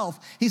himself.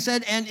 He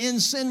said, and in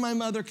sin my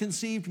mother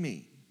conceived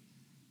me.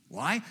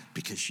 Why?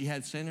 Because she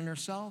had sin in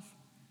herself?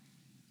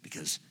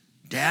 Because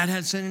dad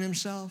had sin in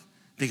himself?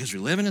 Because we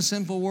live in a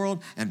sinful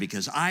world? And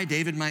because I,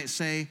 David might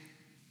say,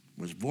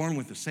 was born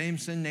with the same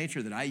sin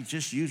nature that I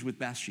just used with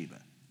Bathsheba?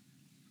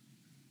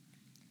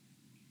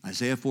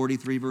 Isaiah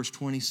 43, verse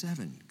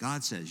 27,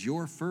 God says,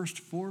 your first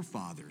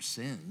forefathers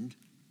sinned,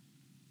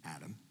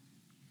 Adam,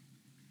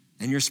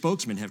 and your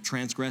spokesmen have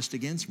transgressed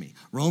against me.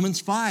 Romans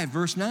 5,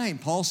 verse 9,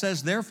 Paul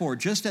says, therefore,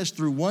 just as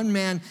through one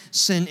man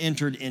sin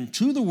entered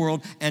into the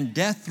world, and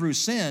death through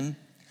sin,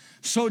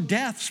 so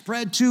death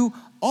spread to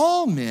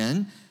all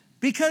men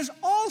because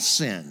all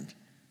sinned.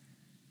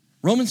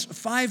 Romans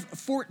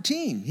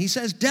 5:14, he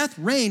says, death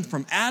reigned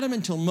from Adam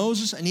until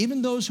Moses, and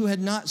even those who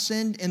had not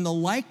sinned in the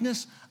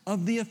likeness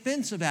of the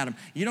offense of Adam.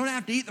 You don't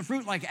have to eat the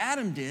fruit like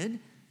Adam did. You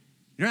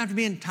don't have to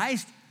be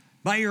enticed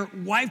by your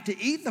wife to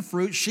eat the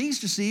fruit. She's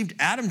deceived.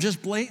 Adam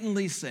just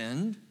blatantly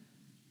sinned.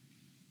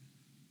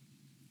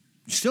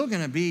 You're still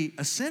going to be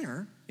a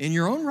sinner in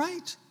your own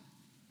right.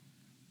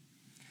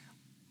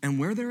 And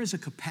where there is a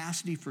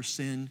capacity for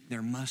sin,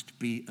 there must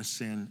be a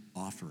sin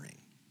offering,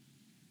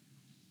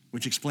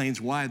 which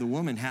explains why the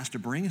woman has to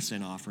bring a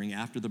sin offering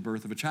after the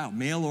birth of a child,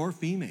 male or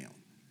female.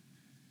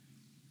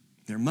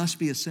 There must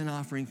be a sin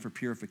offering for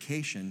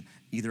purification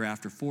either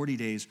after 40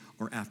 days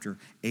or after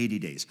 80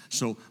 days.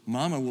 So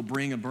mama will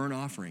bring a burnt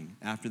offering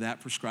after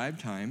that prescribed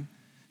time.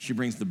 She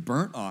brings the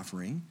burnt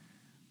offering,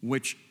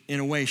 which in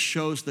a way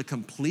shows the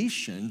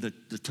completion,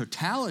 the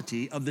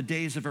totality of the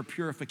days of her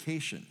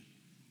purification,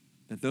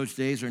 that those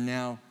days are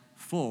now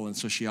full, and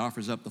so she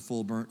offers up the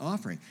full burnt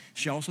offering.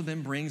 She also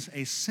then brings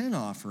a sin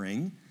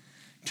offering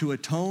to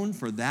atone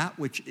for that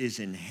which is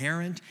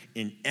inherent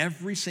in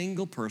every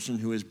single person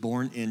who is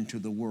born into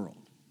the world.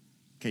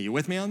 Okay, you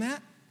with me on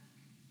that?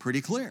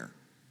 Pretty clear.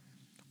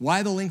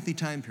 Why the lengthy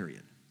time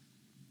period?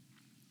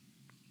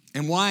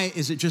 And why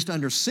is it just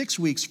under 6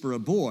 weeks for a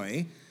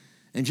boy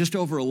and just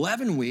over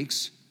 11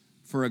 weeks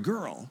for a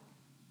girl?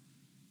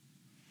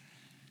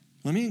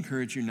 Let me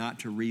encourage you not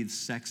to read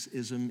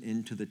sexism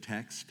into the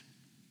text,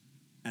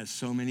 as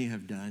so many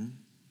have done.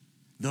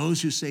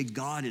 Those who say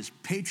God is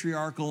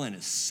patriarchal and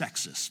is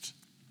sexist.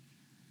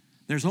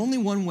 There's only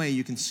one way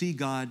you can see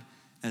God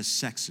as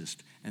sexist,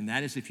 and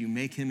that is if you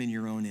make him in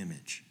your own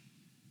image.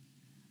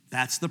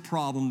 That's the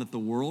problem that the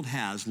world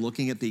has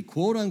looking at the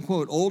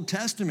quote-unquote Old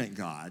Testament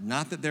God.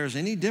 Not that there's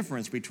any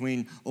difference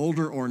between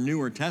older or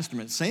newer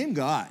Testament, same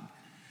God.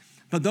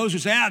 But those who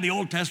say, the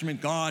Old Testament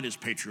God is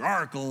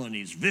patriarchal and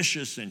he's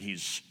vicious and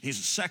he's a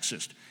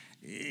sexist.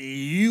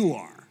 You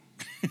are.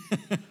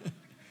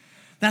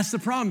 That's the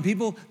problem.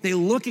 People, they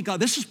look at God.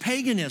 This is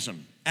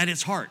paganism at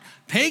its heart.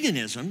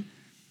 Paganism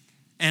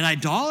and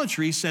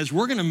idolatry says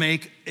we're going to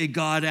make a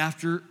God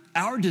after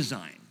our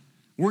design.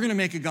 We're going to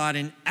make a God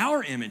in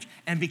our image.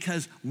 And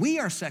because we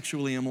are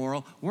sexually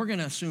immoral, we're going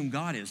to assume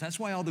God is. That's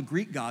why all the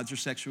Greek gods are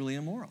sexually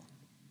immoral.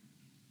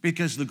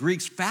 Because the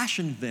Greeks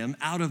fashioned them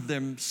out of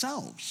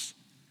themselves.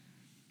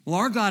 Well,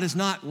 our God is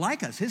not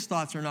like us. His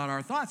thoughts are not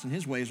our thoughts, and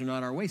his ways are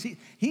not our ways.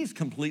 He's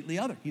completely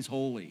other. He's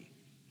holy.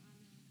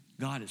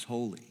 God is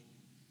holy.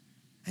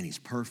 and he's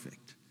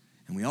perfect.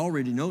 And we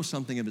already know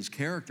something of his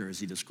character as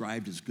he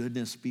described his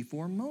goodness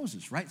before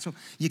Moses, right? So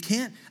you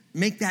can't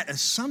make that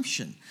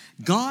assumption.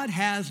 God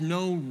has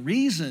no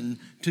reason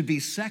to be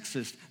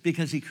sexist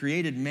because he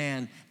created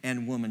man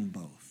and woman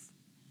both.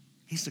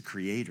 He's the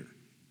creator.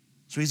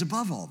 So he's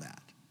above all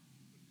that.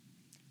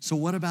 So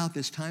what about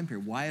this time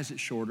period? Why is it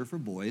shorter for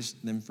boys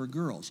than for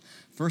girls?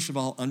 First of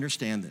all,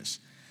 understand this,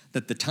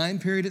 that the time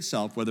period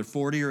itself, whether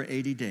 40 or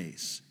 80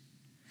 days,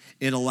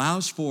 it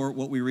allows for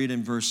what we read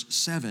in verse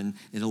 7,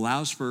 it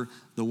allows for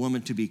the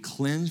woman to be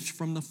cleansed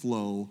from the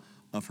flow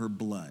of her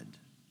blood.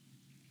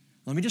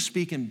 Let me just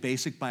speak in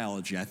basic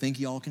biology. I think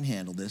you all can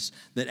handle this,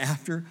 that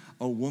after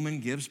a woman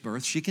gives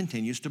birth, she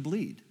continues to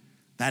bleed.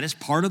 That is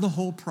part of the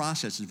whole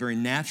process. It's a very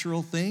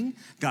natural thing.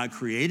 God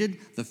created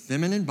the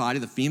feminine body,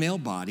 the female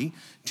body,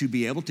 to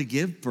be able to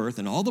give birth,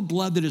 and all the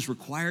blood that is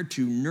required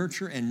to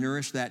nurture and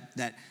nourish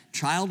that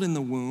child in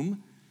the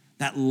womb,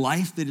 that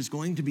life that is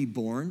going to be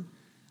born,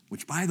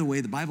 which, by the way,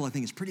 the Bible, I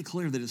think, is pretty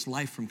clear that it's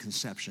life from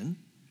conception,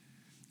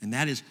 and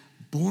that is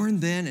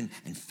born then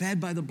and fed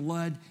by the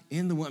blood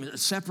in the womb,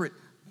 separate,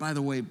 by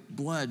the way,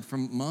 blood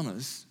from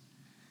mama's.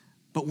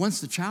 But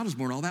once the child is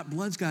born, all that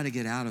blood's got to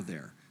get out of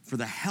there for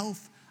the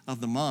health of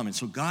the mom. And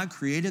so God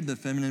created the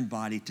feminine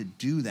body to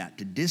do that,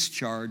 to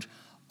discharge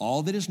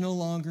all that is no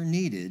longer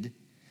needed,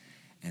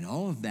 and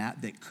all of that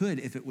could,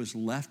 if it was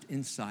left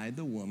inside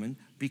the woman,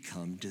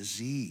 become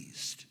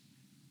diseased.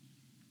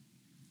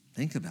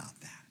 Think about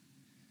that.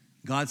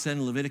 God said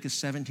in Leviticus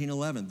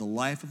 17:11, the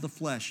life of the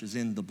flesh is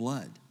in the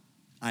blood.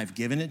 I've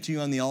given it to you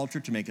on the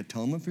altar to make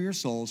atonement for your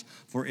souls,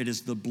 for it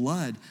is the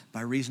blood by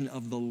reason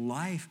of the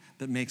life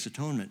that makes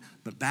atonement.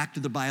 But back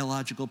to the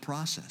biological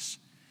process.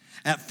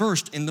 At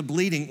first, in the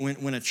bleeding,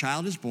 when a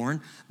child is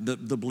born, the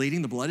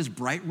bleeding, the blood is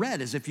bright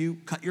red, as if you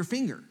cut your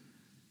finger.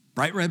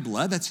 Bright red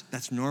blood,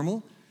 that's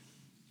normal.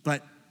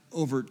 But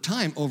over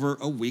time, over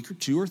a week or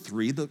two or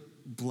three, the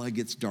blood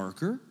gets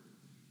darker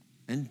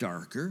and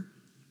darker.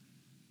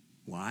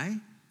 Why?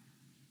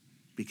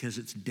 Because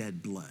it's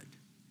dead blood.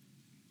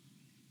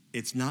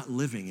 It's not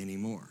living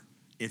anymore.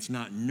 It's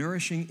not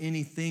nourishing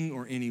anything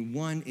or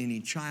anyone, any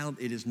child.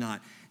 It is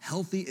not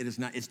healthy.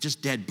 It's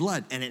just dead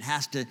blood, and it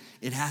has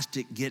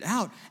to get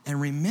out.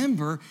 And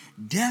remember,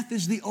 death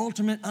is the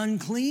ultimate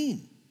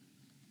unclean.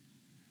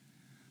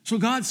 So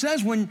God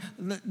says when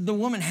the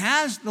woman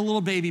has the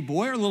little baby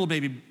boy or little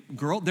baby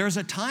girl, there's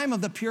a time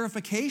of the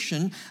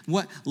purification,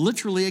 what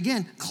literally,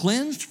 again,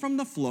 cleansed from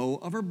the flow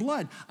of her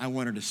blood. I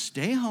want her to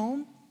stay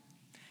home,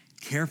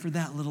 care for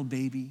that little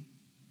baby,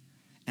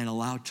 and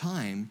allow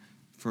time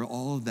for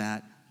all of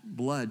that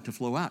blood to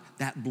flow out.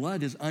 That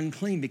blood is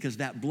unclean because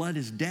that blood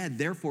is dead.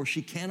 Therefore,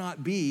 she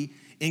cannot be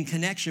in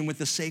connection with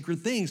the sacred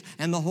things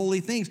and the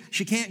holy things.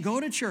 She can't go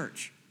to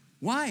church.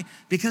 Why?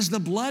 Because the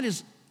blood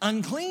is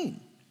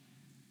unclean.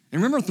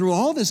 And remember, through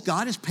all this,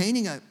 God is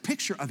painting a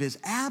picture of his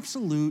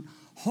absolute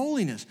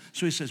holiness.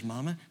 So he says,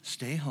 Mama,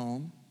 stay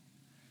home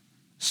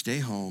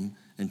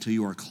until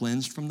you are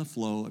cleansed from the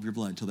flow of your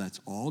blood, until that's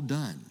all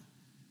done.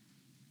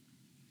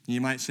 You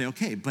might say,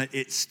 okay, but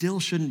it still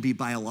shouldn't be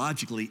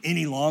biologically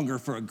any longer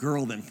for a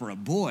girl than for a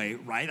boy,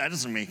 right? That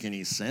doesn't make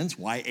any sense.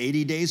 Why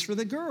 80 days for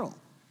the girl?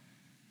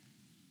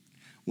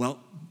 Well,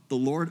 the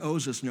Lord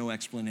owes us no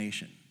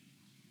explanation,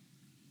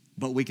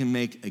 but we can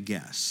make a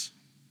guess.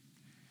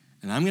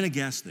 And I'm going to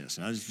guess this,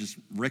 and this is just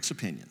Rick's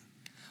opinion.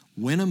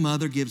 When a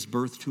mother gives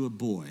birth to a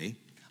boy,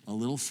 a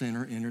little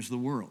sinner enters the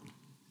world,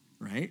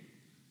 right?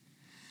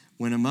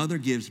 When a mother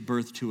gives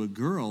birth to a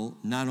girl,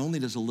 not only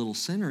does a little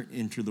sinner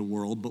enter the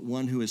world, but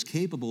one who is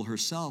capable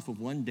herself of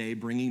one day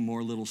bringing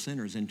more little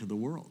sinners into the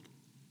world.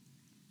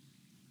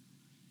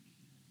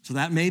 So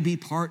that may be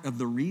part of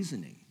the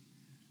reasoning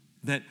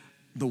that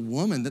the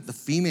woman, that the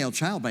female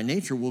child by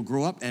nature will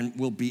grow up and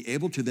will be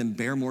able to then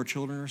bear more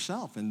children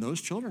herself, and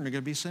those children are going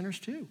to be sinners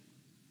too.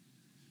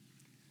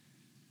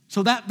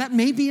 So that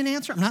may be an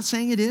answer. I'm not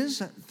saying it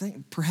is,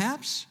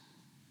 perhaps.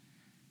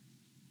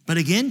 But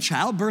again,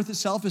 childbirth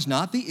itself is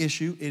not the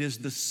issue. It is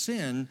the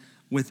sin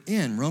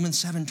within.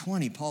 Romans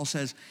 7:20, Paul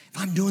says, if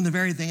I'm doing the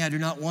very thing I do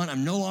not want,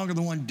 I'm no longer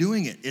the one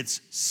doing it. It's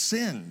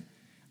sin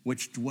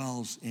which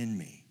dwells in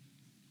me.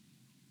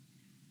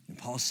 And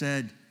Paul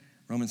said,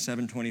 Romans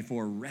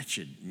 7:24,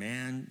 wretched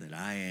man that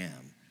I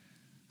am,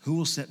 who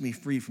will set me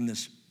free from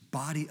this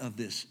body of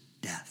this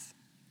death?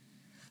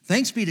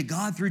 Thanks be to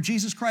God through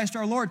Jesus Christ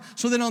our Lord.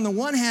 So that on the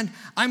one hand,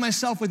 I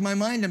myself with my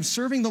mind am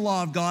serving the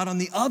law of God. On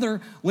the other,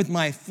 with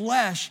my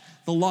flesh,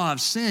 the law of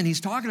sin.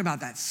 He's talking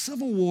about that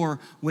civil war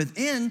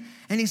within.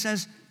 And he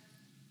says,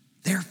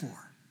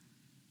 therefore,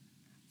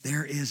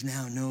 there is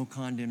now no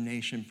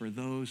condemnation for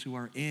those who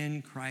are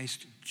in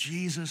Christ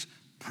Jesus.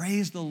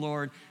 Praise the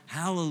Lord.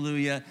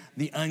 Hallelujah.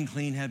 The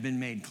unclean have been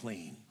made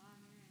clean.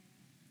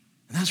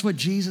 And that's what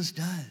Jesus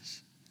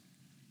does.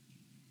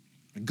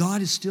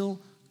 God is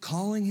still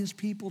calling his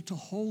people to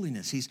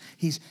holiness.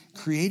 He's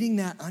creating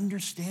that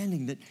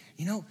understanding that,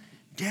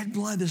 dead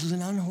blood, this is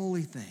an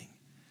unholy thing.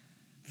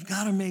 You've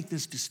got to make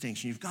this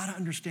distinction. You've got to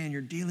understand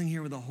you're dealing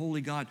here with a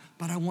holy God,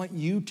 but I want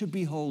you to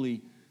be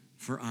holy,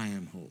 for I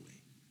am holy.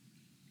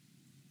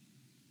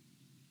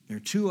 There are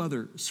two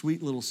other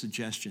sweet little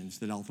suggestions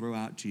that I'll throw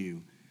out to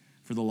you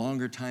for the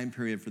longer time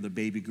period for the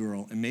baby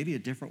girl, and maybe a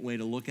different way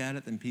to look at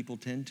it than people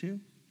tend to.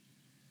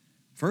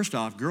 First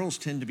off, girls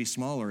tend to be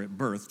smaller at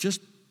birth,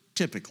 just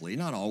typically,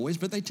 not always,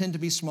 but they tend to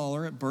be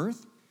smaller at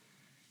birth.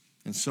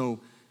 And so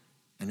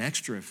an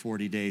extra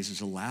 40 days is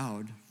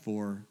allowed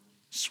for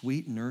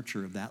sweet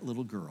nurture of that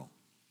little girl,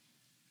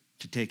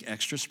 to take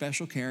extra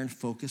special care and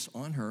focus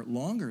on her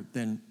longer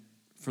than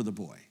for the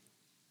boy.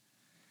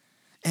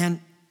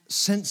 And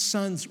since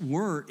sons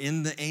were,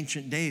 in the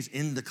ancient days,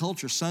 in the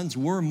culture, sons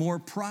were more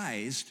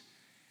prized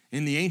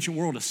in the ancient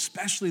world,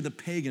 especially the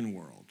pagan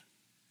world.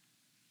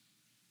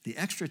 The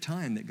extra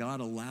time that God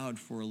allowed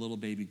for a little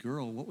baby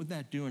girl, what would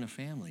that do in a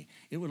family?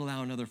 It would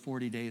allow another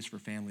 40 days for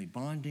family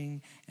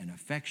bonding and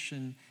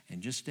affection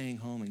and just staying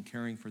home and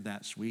caring for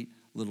that sweet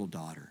little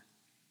daughter.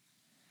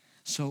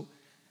 So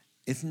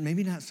it's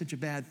maybe not such a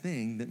bad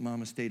thing that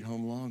mama stayed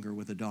home longer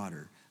with a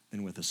daughter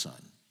than with a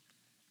son.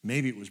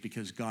 Maybe it was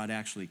because God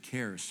actually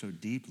cares so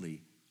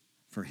deeply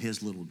for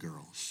his little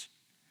girls.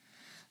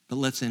 But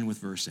let's end with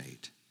verse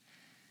 8.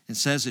 It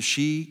says,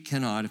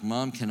 if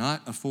mom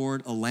cannot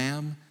afford a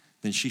lamb,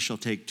 then she shall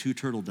take 2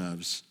 turtle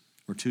doves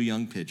or 2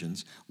 young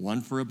pigeons,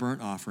 one for a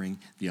burnt offering,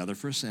 the other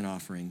for a sin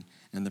offering,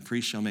 and the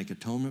priest shall make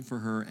atonement for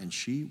her, and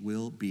she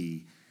will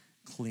be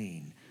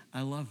clean.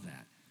 I love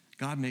that.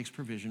 God makes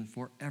provision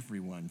for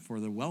everyone,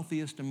 for the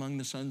wealthiest among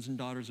the sons and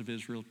daughters of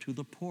Israel to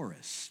the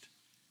poorest.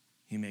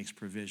 He makes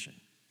provision.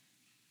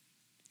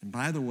 And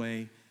by the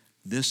way,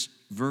 this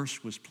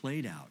verse was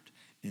played out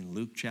in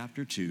Luke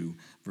chapter 2,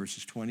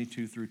 verses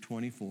 22 through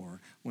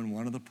 24, when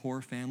one of the poor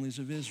families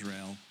of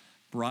Israel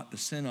brought the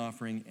sin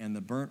offering and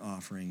the burnt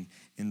offering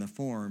in the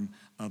form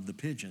of the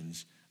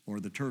pigeons or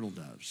the turtle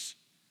doves.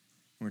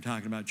 We're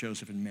talking about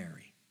Joseph and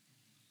Mary.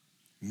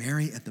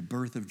 Mary at the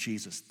birth of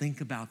Jesus. Think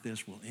about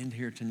this. We'll end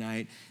here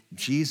tonight.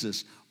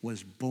 Jesus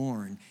was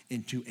born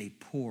into a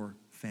poor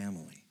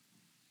family.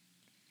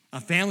 A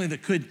family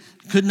that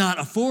could not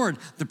afford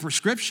the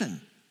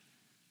prescription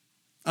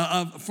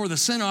for the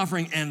sin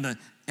offering and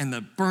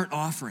the burnt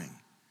offering.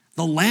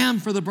 The lamb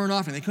for the burnt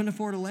offering. They couldn't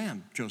afford a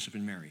lamb, Joseph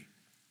and Mary.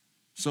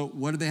 So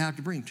what did they have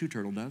to bring? 2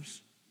 turtle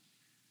doves.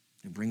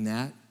 They bring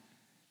that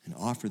and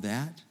offer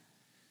that.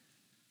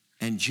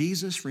 And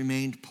Jesus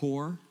remained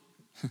poor,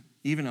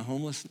 even a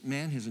homeless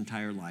man, his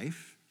entire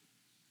life.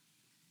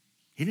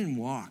 He didn't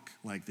walk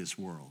like this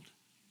world.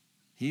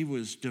 He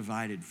was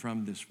divided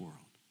from this world.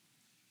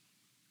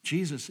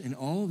 Jesus, in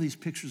all of these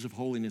pictures of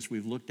holiness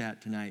we've looked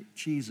at tonight,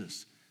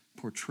 Jesus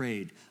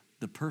portrayed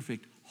the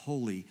perfect,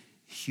 holy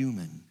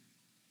human.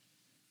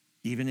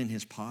 Even in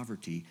his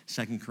poverty,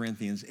 2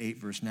 Corinthians 8,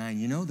 verse 9,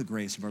 you know the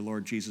grace of our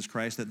Lord Jesus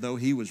Christ, that though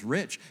he was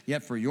rich,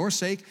 yet for your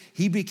sake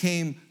he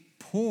became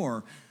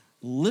poor.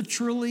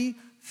 Literally,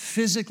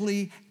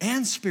 physically,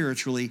 and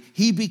spiritually,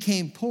 he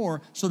became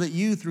poor so that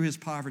you, through his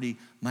poverty,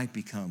 might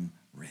become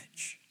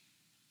rich.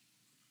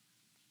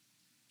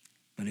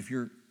 But if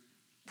you're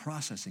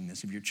processing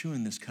this, if you're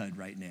chewing this cud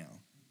right now,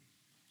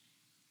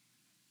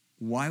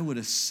 why would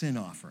a sin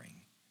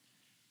offering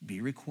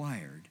be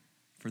required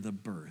for the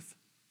birth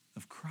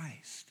of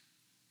Christ?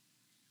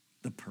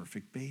 The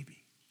perfect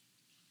baby,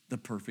 the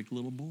perfect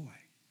little boy,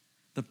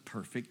 the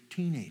perfect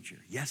teenager.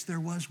 Yes,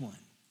 there was one.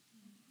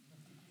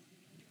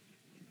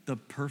 The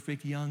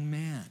perfect young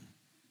man,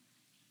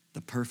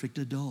 the perfect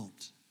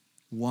adult.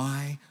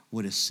 Why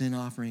would a sin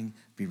offering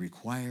be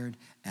required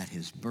at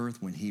his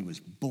birth when he was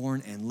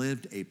born and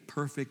lived a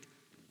perfect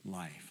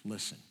life?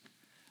 Listen,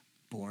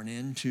 born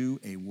into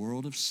a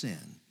world of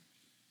sin,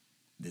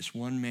 this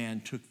one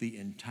man took the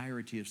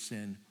entirety of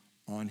sin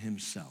on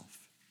himself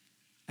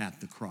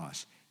at the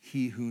cross.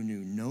 He who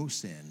knew no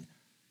sin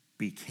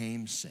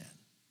became sin.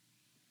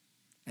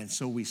 And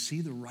so we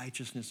see the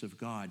righteousness of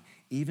God.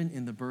 Even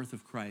in the birth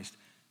of Christ,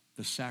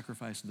 the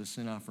sacrifice of the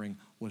sin offering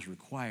was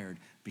required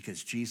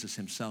because Jesus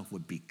himself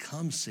would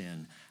become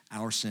sin,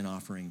 our sin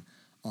offering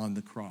on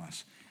the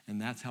cross.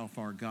 And that's how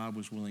far God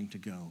was willing to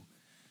go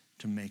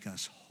to make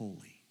us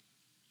holy.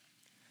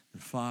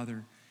 And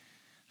Father,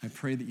 I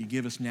pray that you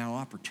give us now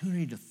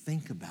opportunity to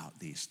think about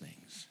these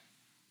things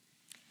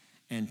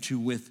and to,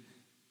 with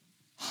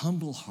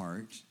humble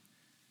heart,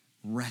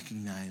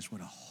 recognize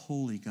what a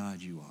holy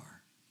God you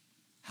are,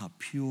 how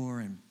pure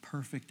and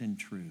perfect and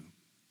true.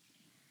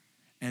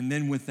 And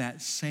then with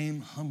that same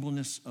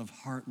humbleness of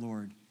heart,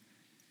 Lord,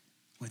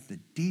 with the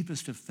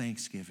deepest of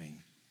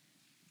thanksgiving,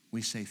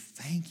 we say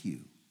thank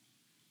you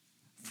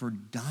for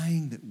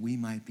dying that we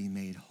might be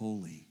made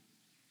holy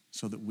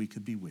so that we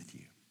could be with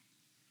you.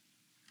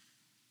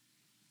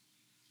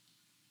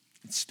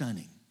 It's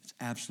stunning. It's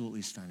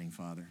absolutely stunning,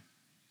 Father.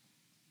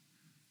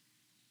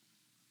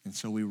 And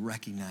so we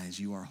recognize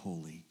you are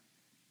holy.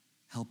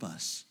 Help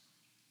us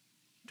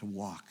to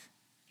walk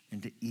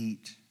and to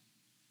eat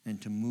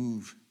and to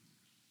move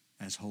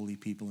as holy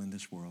people in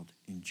this world.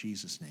 In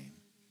Jesus' name,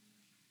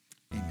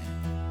 amen.